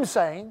forbade him,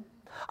 saying,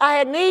 I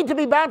had need to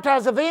be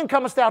baptized of thee, and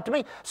comest thou to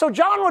me. So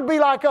John would be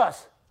like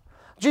us.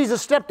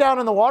 Jesus stepped down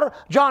in the water.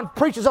 John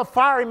preaches a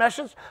fiery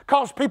message,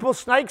 calls people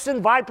snakes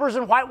and vipers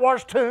and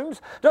whitewashed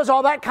tombs, does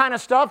all that kind of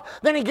stuff.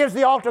 Then he gives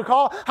the altar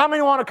call. How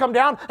many want to come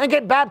down and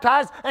get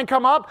baptized and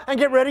come up and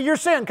get rid of your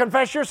sin,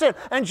 confess your sin?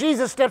 And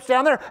Jesus steps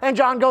down there, and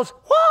John goes,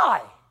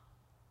 why?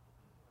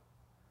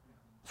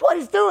 That's what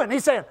he's doing.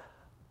 He's saying,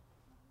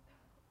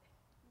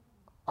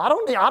 I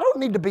don't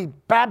need to be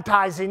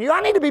baptizing you. I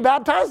need to be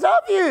baptized of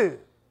you.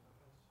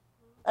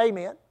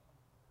 Amen.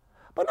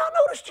 But now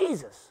notice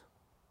Jesus.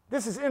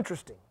 This is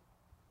interesting.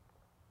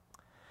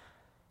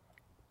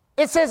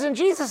 It says, and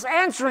Jesus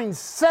answering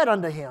said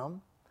unto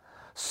him,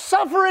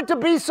 suffer it to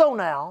be so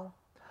now,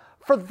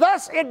 for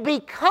thus it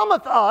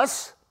becometh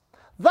us,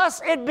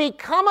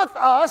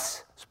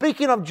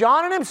 speaking of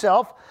John and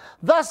himself,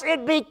 thus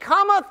it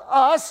becometh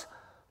us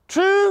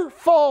to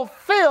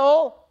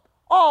fulfill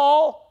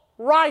all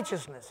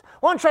righteousness.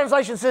 One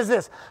translation says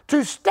this,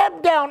 to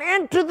step down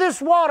into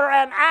this water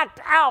and act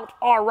out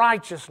our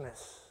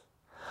righteousness.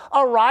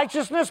 A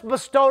righteousness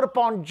bestowed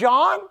upon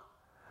John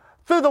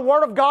through the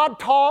Word of God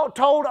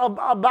told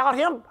about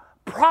him,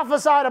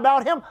 prophesied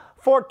about him,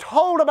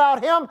 foretold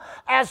about him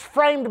as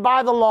framed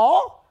by the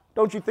law.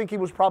 Don't you think he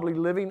was probably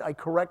living a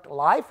correct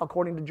life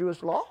according to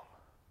Jewish law?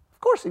 Of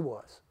course he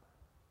was.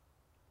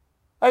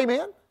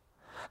 Amen.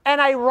 And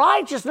a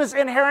righteousness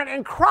inherent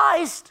in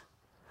Christ,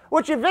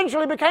 which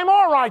eventually became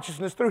our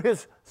righteousness through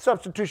His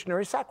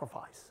substitutionary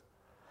sacrifice.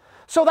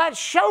 So that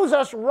shows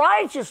us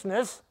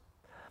righteousness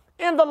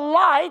in the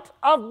light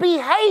of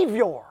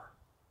behavior.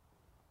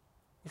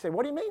 You say,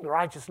 what do you mean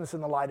righteousness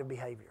in the light of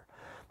behavior?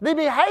 The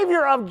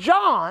behavior of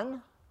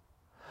John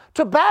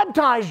to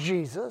baptize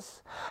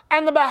Jesus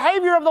and the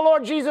behavior of the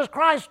Lord Jesus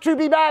Christ to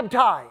be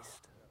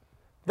baptized.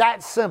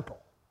 That's simple.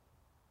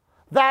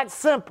 That's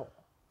simple.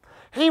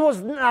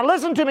 Now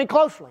listen to me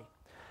closely.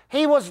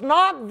 He was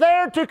not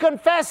there to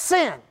confess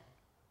sin.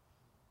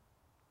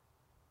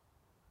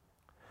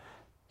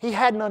 He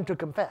had none to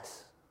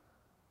confess.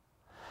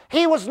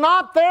 He was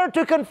not there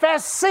to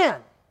confess sin.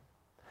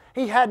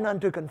 He had none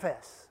to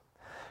confess.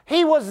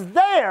 He was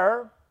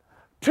there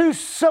to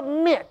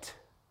submit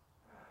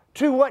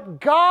to what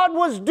God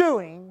was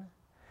doing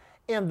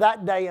in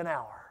that day and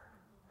hour.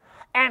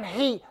 And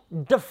he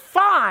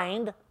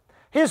defined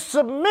his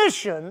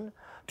submission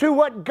to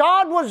what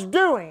God was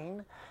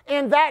doing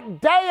in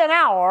that day and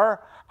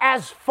hour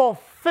as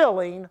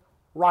fulfilling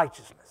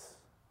righteousness.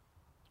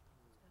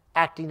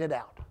 Acting it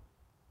out.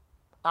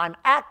 I'm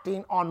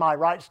acting on my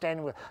right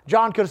standing with.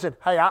 John could have said,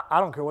 hey, I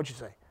don't care what you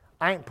say.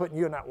 I ain't putting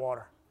you in that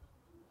water.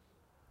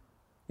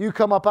 You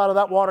come up out of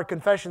that water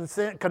confessing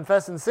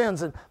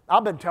sins, and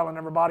I've been telling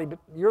everybody, but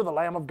you're the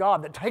Lamb of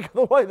God that taketh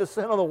away the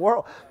sin of the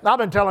world. I've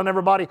been telling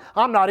everybody,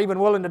 I'm not even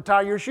willing to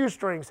tie your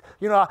shoestrings.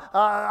 You know,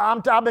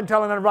 I've been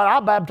telling everybody, I'll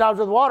baptize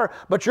with water,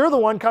 but you're the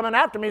one coming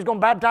after me who's going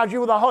to baptize you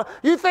with the Holy.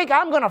 You think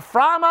I'm going to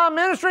fry my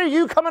ministry?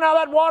 You coming out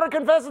of that water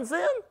confessing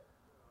sin?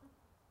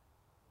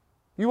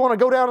 You want to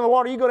go down in the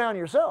water, you go down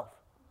yourself.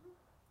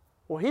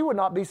 Well, he would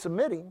not be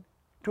submitting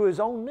to his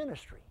own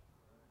ministry,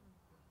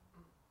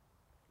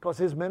 because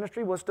his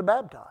ministry was to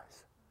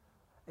baptize.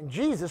 And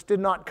Jesus did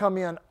not come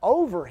in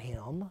over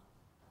him.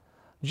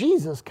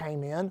 Jesus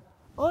came in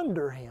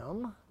under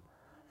him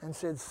and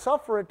said,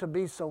 suffer it to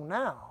be so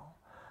now,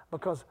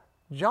 because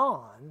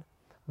John,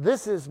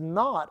 this is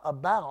not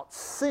about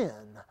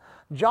sin.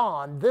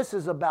 John, this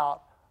is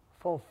about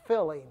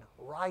fulfilling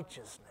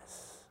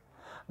righteousness.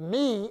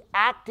 Me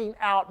acting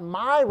out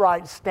my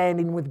right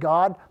standing with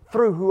God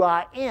through who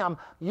I am,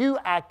 you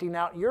acting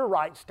out your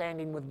right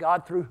standing with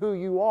God through who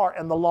you are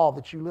and the law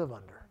that you live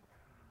under.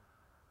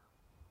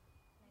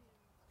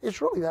 It's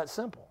really that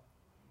simple.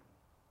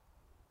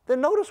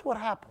 Then notice what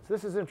happens.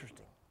 This is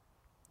interesting.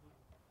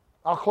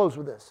 I'll close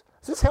with this.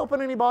 Is this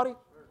helping anybody?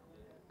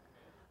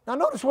 Now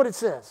notice what it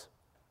says.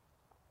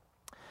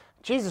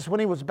 Jesus, when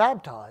he was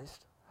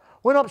baptized,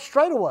 went up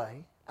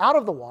straightway out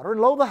of the water, and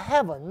lo, the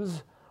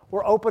heavens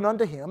were open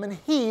unto him, and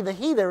the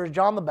he there is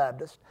John the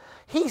Baptist.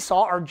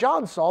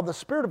 John saw the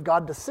Spirit of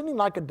God descending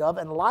like a dove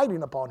and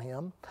lighting upon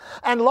him.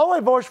 And lo, a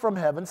voice from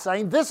heaven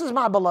saying, this is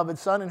my beloved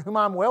Son, in whom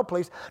I am well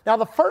pleased. Now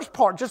the first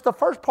part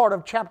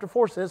of chapter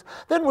 4 says,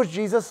 then was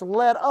Jesus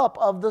led up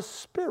of the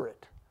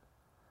Spirit.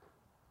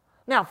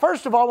 Now,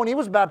 first of all, when he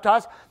was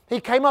baptized, he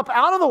came up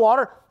out of the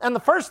water, and the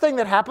first thing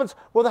that happens,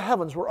 well, the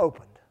heavens were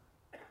opened.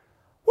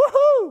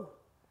 Woohoo!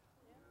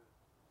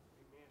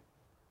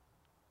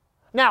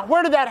 Now,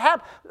 where did that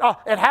happen?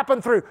 It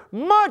happened through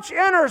much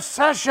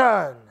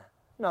intercession.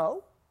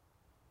 No.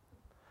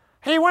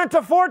 He went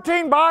to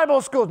 14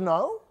 Bible schools.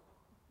 No.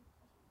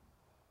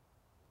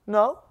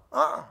 No.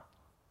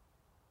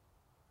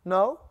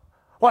 No.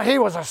 Well, he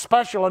was a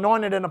special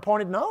anointed and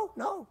appointed. No.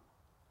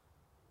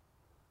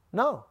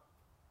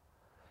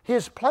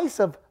 His place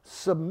of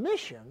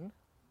submission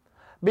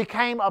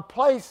became a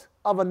place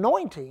of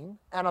anointing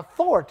and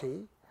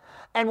authority.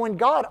 And when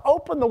God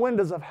opened the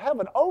windows of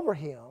heaven over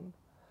him,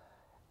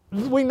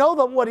 we know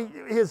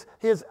that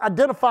his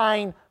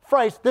identifying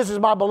phrase, this is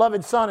my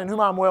beloved Son in whom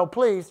I'm well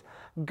pleased,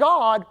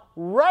 God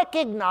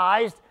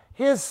recognized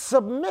his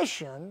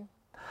submission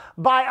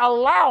by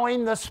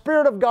allowing the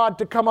Spirit of God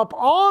to come up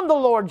on the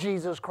Lord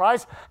Jesus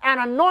Christ and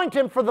anoint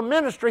him for the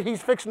ministry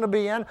he's fixing to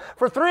be in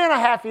for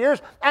 3.5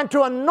 years, and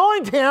to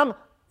anoint him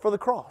for the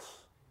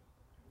cross.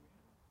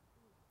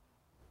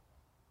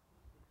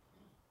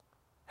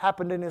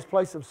 Happened in his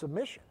place of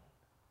submission.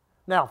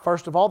 Now,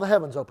 first of all, the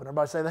heavens open.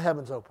 Everybody say the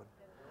heavens open.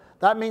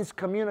 That means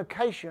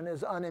communication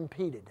is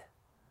unimpeded.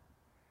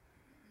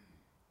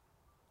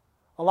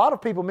 A lot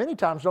of people many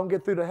times don't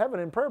get through to heaven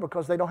in prayer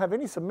because they don't have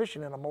any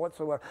submission in them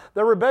whatsoever.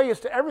 They're rebellious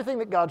to everything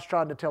that God's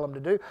trying to tell them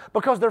to do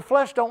because their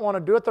flesh don't want to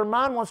do it. Their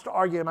mind wants to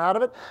argue them out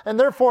of it. And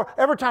therefore,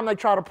 every time they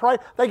try to pray,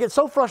 they get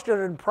so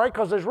frustrated and pray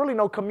because there's really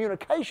no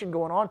communication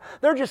going on.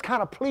 They're just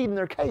kind of pleading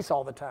their case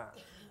all the time.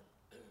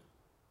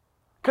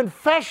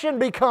 Confession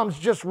becomes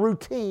just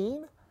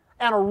routine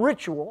and a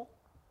ritual.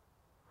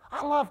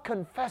 I love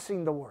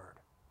confessing the Word.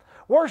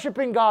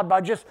 Worshiping God by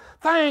just,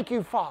 thank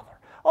you, Father.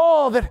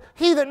 Oh, that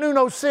he that knew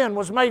no sin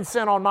was made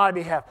sin on my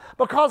behalf.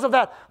 Because of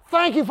that,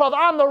 thank you, Father,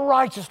 I'm the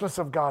righteousness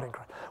of God in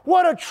Christ.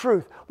 What a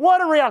truth.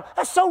 What a reality.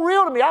 That's so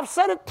real to me. I've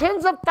said it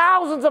tens of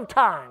thousands of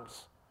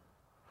times.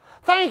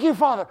 Thank you,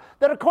 Father,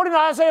 that according to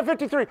Isaiah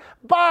 53,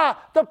 by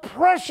the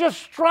precious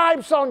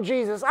stripes on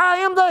Jesus, I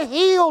am the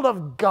healed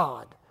of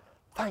God.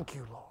 Thank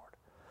you, Lord.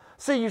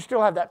 See, you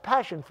still have that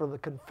passion for the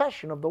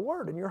confession of the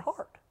Word in your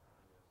heart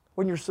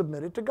when you're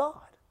submitted to God.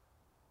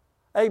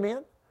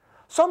 Amen.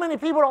 So many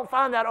people don't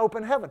find that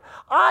open heaven.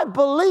 I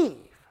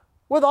believe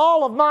with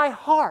all of my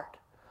heart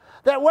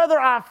that whether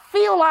I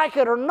feel like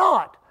it or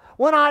not,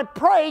 when I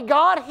pray,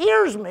 God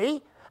hears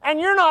me, and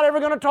you're not ever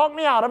going to talk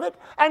me out of it,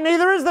 and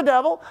neither is the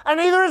devil, and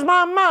neither is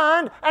my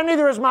mind, and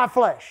neither is my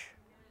flesh.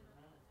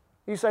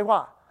 You say,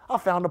 why? I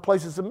found a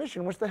place of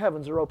submission in which the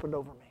heavens are opened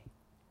over me.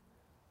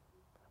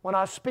 When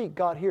I speak,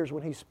 God hears.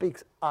 When He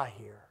speaks, I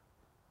hear.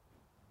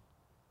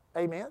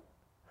 Amen?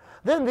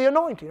 Then the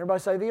anointing. Everybody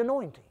say the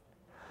anointing.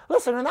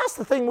 Listen, and that's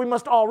the thing we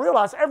must all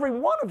realize, every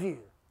one of you.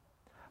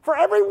 For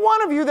every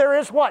one of you there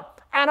is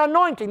what? An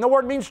anointing. The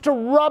word means to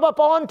rub up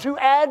on, to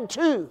add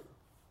to.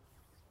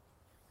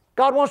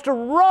 God wants to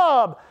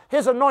rub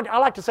His anointing. I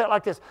like to say it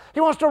like this.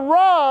 He wants to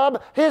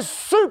rub His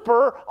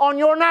super on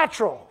your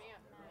natural.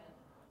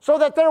 So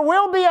that there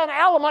will be an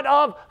element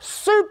of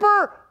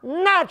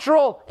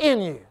supernatural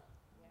in you.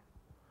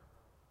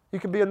 You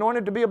can be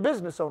anointed to be a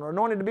business owner,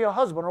 anointed to be a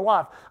husband or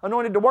wife,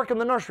 anointed to work in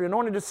the nursery,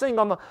 anointed to sing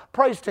on the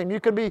praise team. You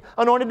could be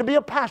anointed to be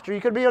a pastor.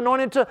 You could be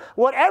anointed to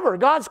whatever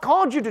God's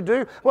called you to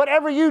do.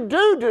 Whatever you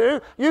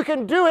do, you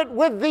can do it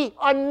with the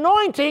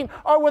anointing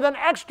or with an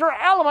extra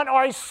element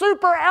or a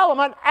super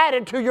element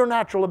added to your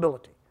natural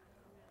ability.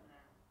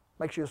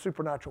 Makes you a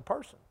supernatural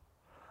person.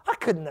 I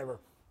could never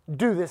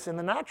do this in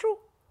the natural.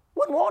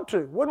 Wouldn't want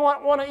to. Wouldn't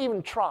want to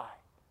even try.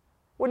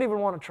 Wouldn't even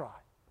want to try.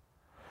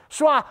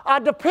 So I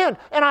depend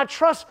and I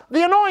trust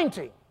the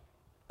anointing.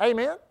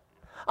 Amen?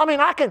 I mean,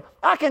 I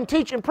can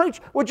teach and preach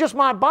with just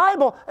my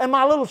Bible and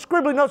my little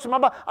scribbly notes in my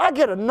Bible. I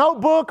get a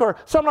notebook or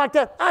something like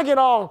that. I get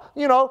all,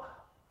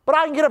 but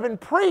I can get up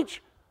and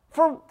preach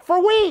for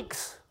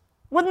weeks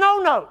with no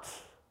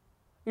notes.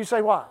 You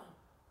say, why?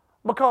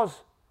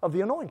 Because of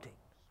the anointing.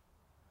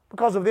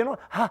 Because of the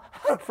anointing. I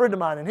had a friend of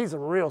mine, and he's a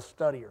real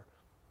studier.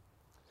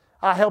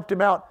 I helped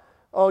him out.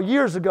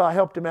 Years ago, I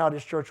helped him out.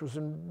 His church was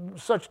in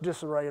such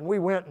disarray, and we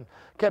went and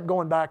kept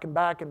going back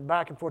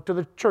and forth till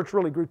the church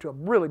really grew to a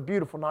really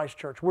beautiful, nice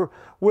church. We're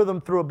with them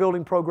through a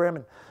building program.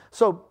 And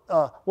so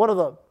one of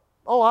the,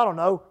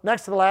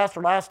 next to the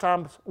last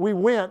time we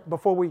went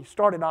before we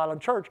started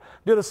Island Church,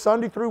 did a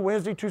Sunday through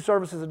Wednesday, 2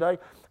 services a day.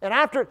 And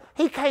after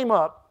he came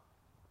up,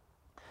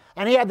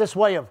 and he had this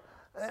way of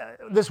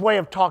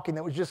talking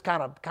that was just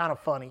kind of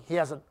funny. He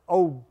has an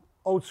old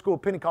school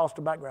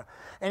Pentecostal background.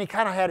 And he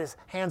kind of had his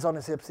hands on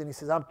his hips and he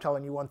says, I'm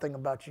telling you one thing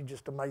about you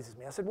just amazes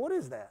me. I said, what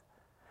is that?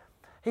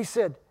 He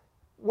said,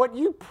 what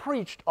you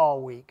preached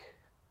all week,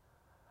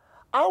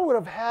 I would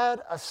have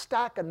had a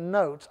stack of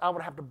notes I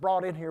would have to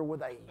brought in here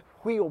with a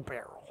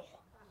wheelbarrow.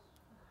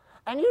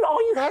 And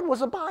all you had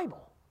was a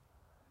Bible.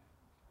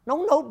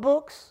 No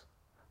notebooks,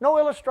 no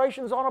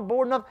illustrations on a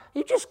board, nothing.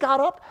 You just got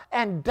up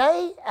and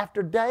day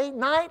after day,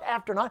 night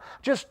after night,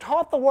 just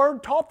taught the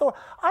Word.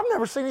 I've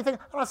never seen anything.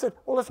 And I said,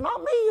 well, it's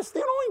not me, it's the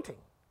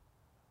anointing.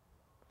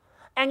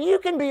 And you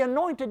can be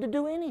anointed to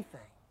do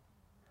anything.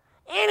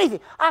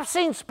 Anything. I've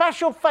seen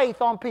special faith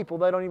on people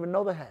they don't even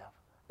know they have.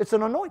 It's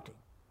an anointing.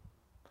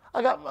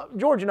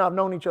 George and I have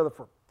known each other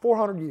for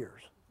 400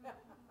 years.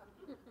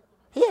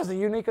 He has a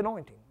unique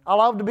anointing. I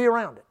love to be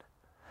around it.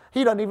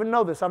 He doesn't even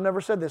know this. I've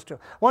never said this to him.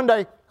 One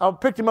day, I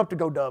picked him up to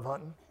go dove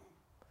hunting.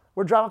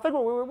 We're driving. I think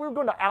we were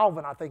going to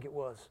Alvin, I think it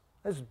was.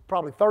 This is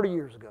probably 30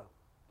 years ago,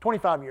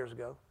 25 years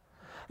ago.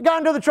 He got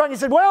into the truck and he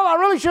said, well, I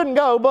really shouldn't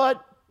go,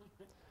 but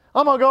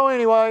I'm going to go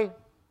anyway.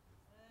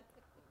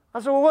 I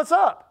said, well, what's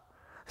up?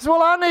 He said,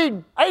 well, I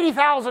need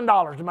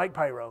 $80,000 to make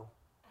payroll.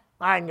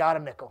 I ain't got a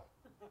nickel.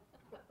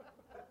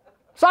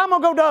 So I'm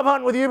going to go dove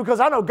hunting with you because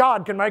I know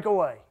God can make a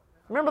way.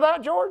 Remember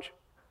that, George?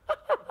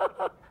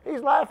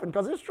 He's laughing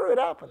because it's true, it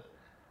happened.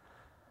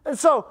 And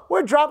so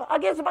we're driving, I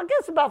guess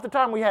about the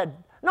time we had,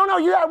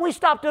 we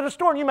stopped at a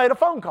store and you made a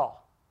phone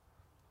call.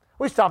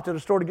 We stopped at a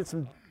store to get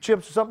some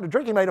chips or something to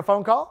drink. He made a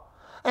phone call.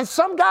 And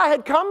some guy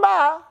had come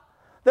by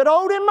that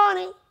owed him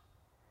money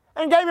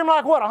and gave him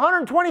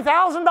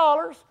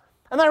 $120,000.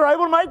 And they were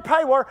able to make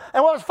paywork.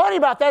 And what was funny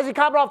about that is he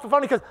copied off the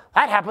phone because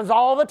that happens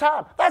all the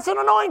time. That's an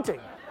anointing.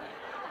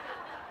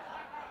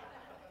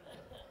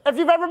 If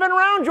you've ever been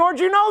around George,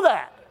 you know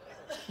that.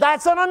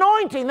 That's an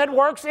anointing that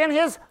works in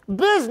his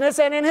business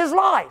and in his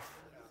life.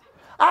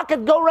 I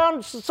could go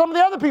around some of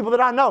the other people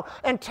that I know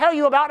and tell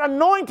you about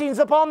anointings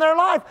upon their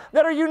life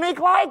that are unique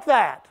like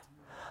that.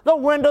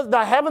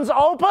 The heavens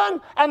open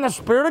and the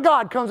Spirit of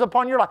God comes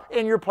upon your life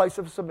in your place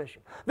of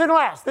submission. Then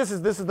last, this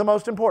is the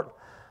most important.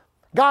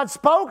 God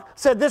spoke,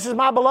 said, this is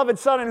my beloved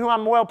Son in whom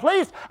I'm well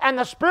pleased, and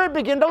the Spirit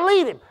began to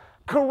lead him.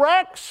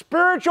 Correct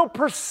spiritual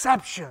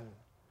perception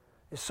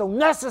is so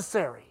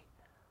necessary.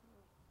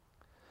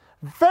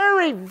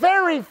 Very,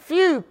 very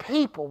few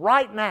people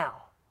right now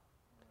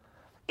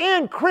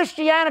in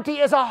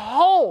Christianity as a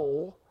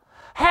whole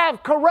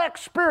have correct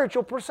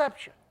spiritual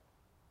perception.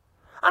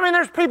 I mean,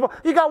 there's people,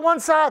 you got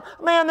one side,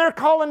 man, they're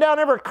calling down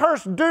every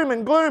curse, doom,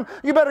 and gloom.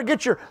 You better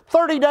get your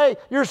 30-day,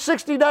 your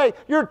 60-day,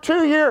 your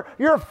 2-year,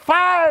 your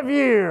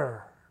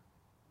 5-year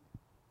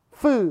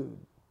food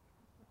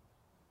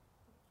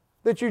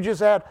that you just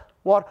had.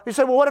 What? You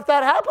say, well, what if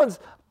that happens,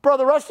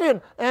 Brother Rusty,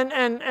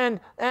 and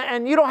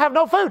you don't have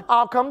no food?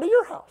 I'll come to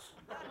your house.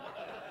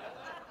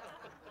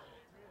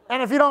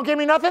 And if you don't give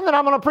me nothing, then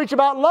I'm going to preach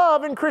about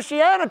love in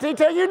Christianity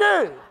till you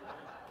do.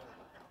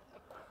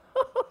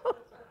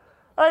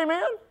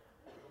 Amen.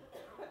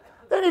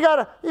 Then you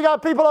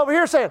got people over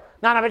here saying,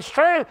 none of it's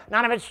true,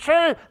 none of it's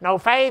true, no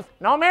faith,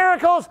 no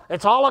miracles,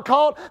 it's all a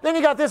cult. Then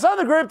you got this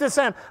other group that's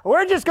saying,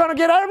 we're just going to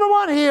get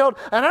everyone healed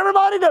and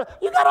everybody to...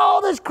 You got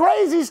all this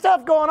crazy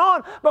stuff going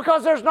on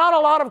because there's not a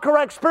lot of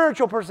correct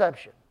spiritual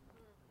perception.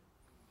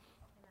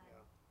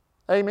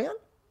 Amen?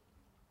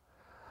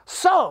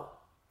 So,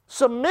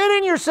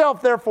 submitting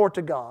yourself therefore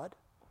to God,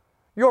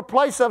 your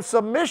place of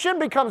submission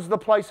becomes the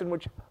place in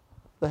which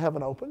the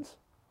heaven opens.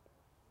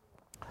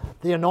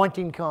 The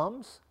anointing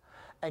comes.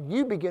 And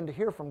you begin to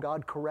hear from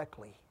God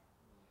correctly.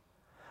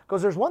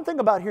 Because there's one thing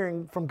about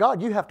hearing from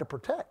God you have to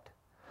protect.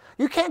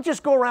 You can't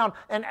just go around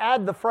and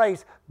add the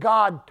phrase,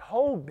 God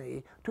told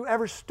me, to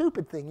every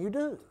stupid thing you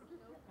do.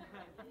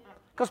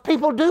 Because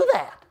people do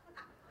that.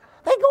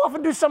 They go off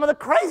and do some of the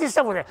crazy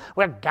stuff with it.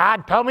 Well,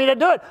 God told me to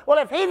do it. Well,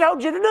 if He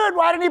told you to do it,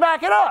 why didn't He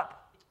back it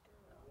up?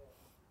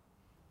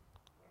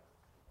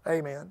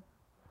 Amen.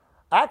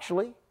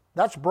 Actually,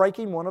 that's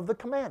breaking one of the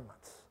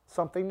commandments.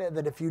 Something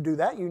that if you do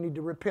that, you need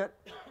to repent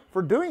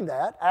for doing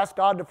that. Ask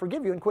God to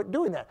forgive you and quit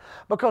doing that.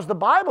 Because the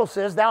Bible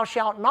says, thou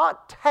shalt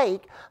not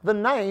take the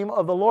name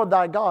of the Lord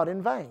thy God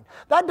in vain.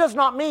 That does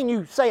not mean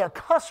you say a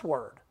cuss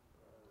word.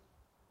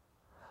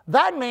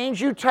 That means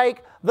you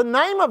take the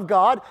name of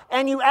God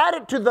and you add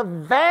it to the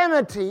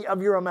vanity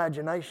of your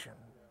imagination.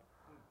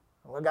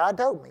 Well, God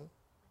told me.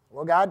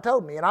 Well, God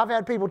told me. And I've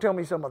had people tell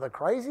me some of the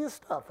craziest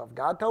stuff of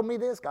God told me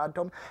this, God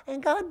told me.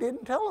 And God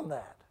didn't tell them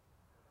that.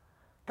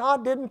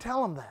 God didn't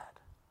tell them that.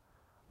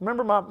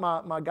 Remember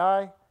my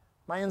guy,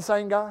 my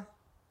insane guy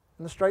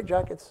in the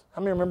straitjackets?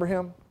 How many remember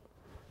him?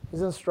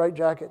 He's in a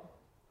straitjacket.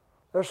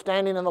 They're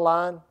standing in the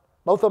line.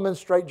 Both of them in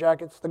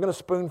straitjackets. They're going to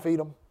spoon feed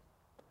them.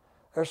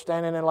 They're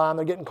standing in line.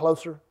 They're getting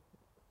closer.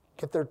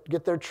 Get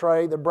their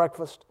tray, their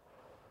breakfast.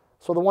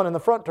 So the one in the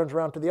front turns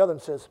around to the other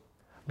and says,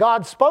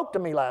 God spoke to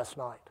me last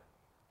night.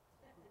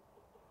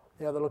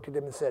 The other looked at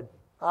him and said,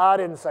 I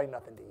didn't say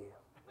nothing to you.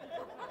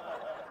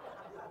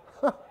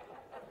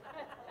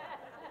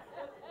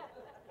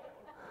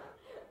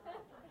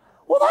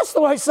 Well, that's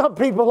the way some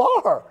people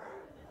are.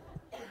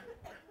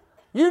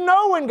 You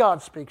know when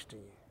God speaks to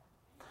you.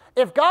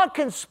 If God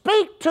can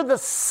speak to the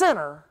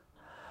sinner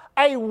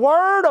a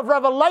word of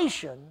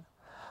revelation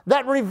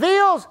that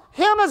reveals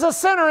him as a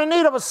sinner in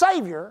need of a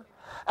Savior,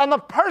 and the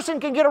person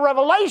can get a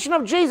revelation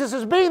of Jesus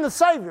as being the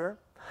Savior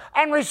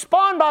and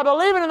respond by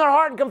believing in their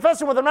heart and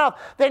confessing with their mouth,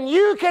 then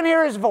you can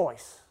hear His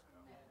voice.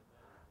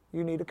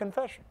 You need a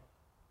confession.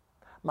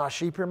 My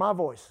sheep hear my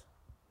voice,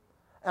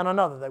 and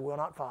another they will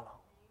not follow.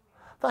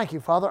 Thank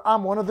you, Father.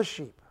 I'm one of the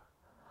sheep.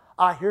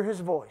 I hear His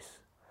voice,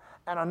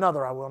 and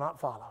another I will not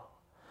follow.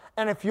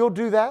 And if you'll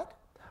do that,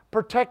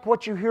 protect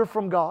what you hear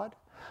from God,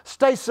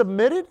 stay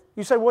submitted.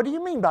 You say, what do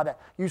you mean by that?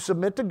 You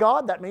submit to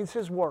God, that means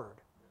His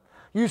Word.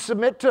 You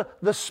submit to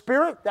the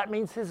Spirit, that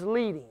means His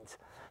leadings.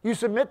 You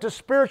submit to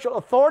spiritual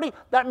authority,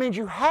 that means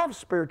you have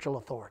spiritual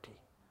authority.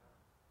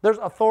 There's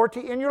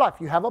authority in your life.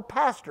 You have a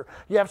pastor.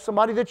 You have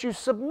somebody that you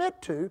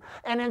submit to,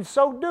 and in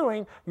so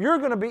doing, you're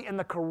going to be in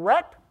the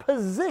correct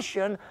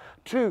position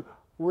to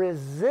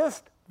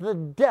resist the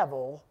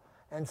devil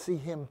and see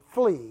him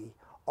flee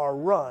or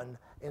run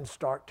in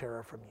stark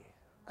terror from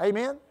you.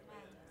 Amen?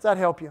 Does that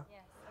help you? Yes.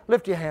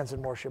 Lift your hands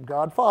and worship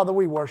God. Father,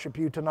 we worship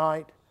You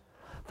tonight.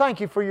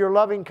 Thank You for Your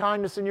loving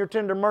kindness and Your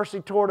tender mercy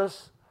toward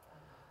us.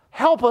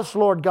 Help us,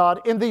 Lord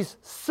God, in these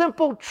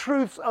simple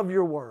truths of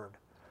Your Word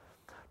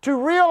to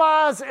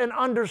realize and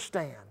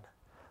understand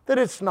that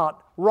it's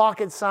not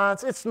rocket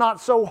science. It's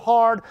not so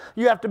hard.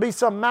 You have to be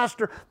some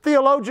master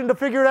theologian to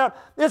figure it out.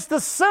 It's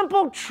the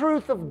simple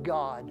truth of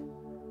God.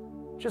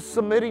 Just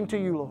submitting to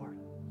You, Lord.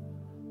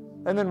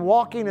 And then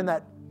walking in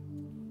that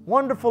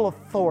wonderful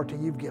authority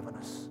You've given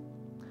us.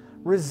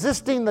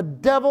 Resisting the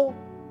devil,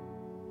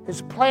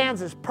 his plans,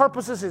 his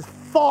purposes, his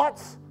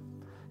thoughts,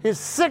 his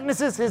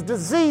sicknesses, his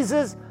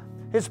diseases,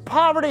 his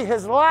poverty,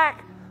 his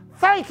lack.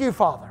 Thank You,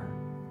 Father,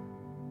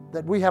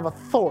 that we have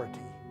authority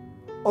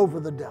over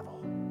the devil.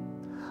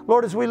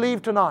 Lord, as we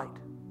leave tonight,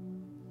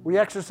 we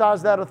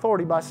exercise that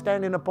authority by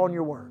standing upon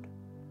Your Word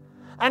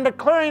and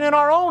declaring in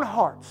our own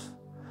hearts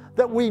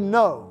that we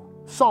know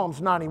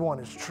Psalms 91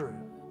 is true.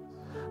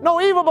 No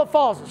evil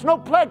befalls us. No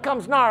plague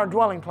comes nigh our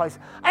dwelling place.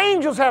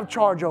 Angels have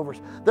charge over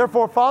us.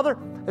 Therefore, Father,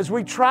 as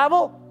we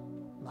travel,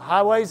 the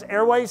highways,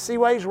 airways,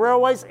 seaways,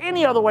 railways,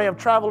 any other way of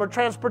travel or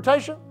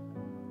transportation,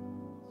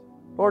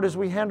 Lord, as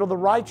we handle the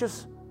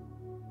righteous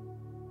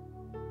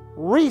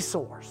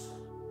resource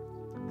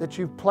that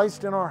You've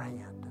placed in our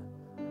hand,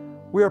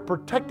 we are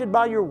protected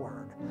by Your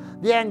Word.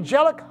 The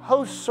angelic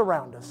hosts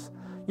surround us.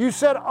 You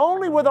said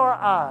only with our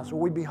eyes will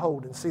we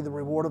behold and see the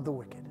reward of the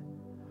wicked.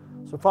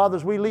 So, Father,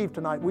 as we leave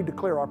tonight, we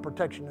declare our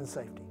protection and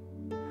safety.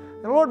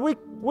 And Lord,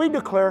 we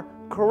declare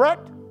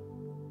correct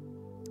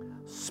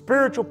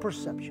spiritual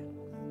perception,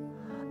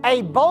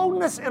 a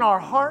boldness in our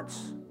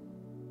hearts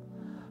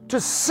to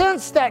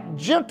sense that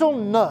gentle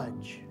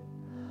nudge,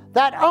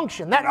 that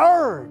unction, that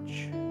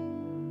urge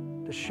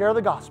to share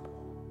the gospel.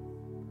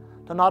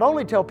 To not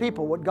only tell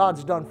people what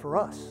God's done for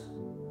us,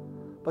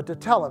 but to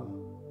tell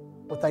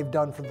them what they've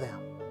done for them.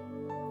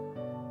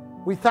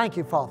 We thank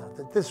you, Father,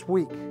 that this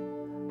week,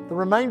 the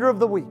remainder of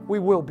the week, we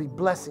will be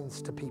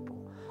blessings to people,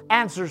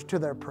 answers to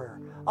their prayer,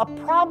 a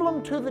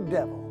problem to the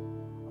devil,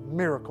 a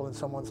miracle in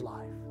someone's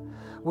life.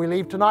 We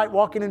leave tonight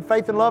walking in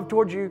faith and love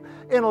towards you,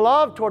 in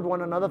love toward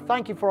one another.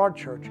 Thank you for our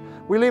church.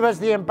 We leave as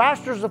the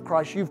ambassadors of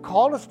Christ you've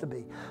called us to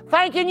be.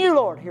 Thanking you,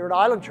 Lord, here at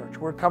Island Church.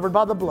 We're covered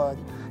by the blood,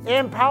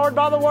 empowered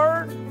by the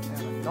Word,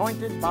 and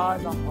anointed by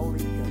the Holy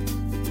Ghost.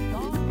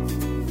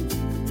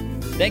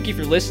 Thank you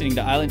for listening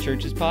to Island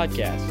Church's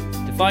podcast.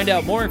 To find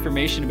out more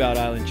information about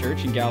Island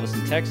Church in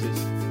Galveston, Texas,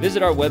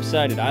 visit our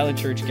website at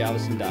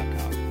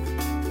islandchurchgalveston.com.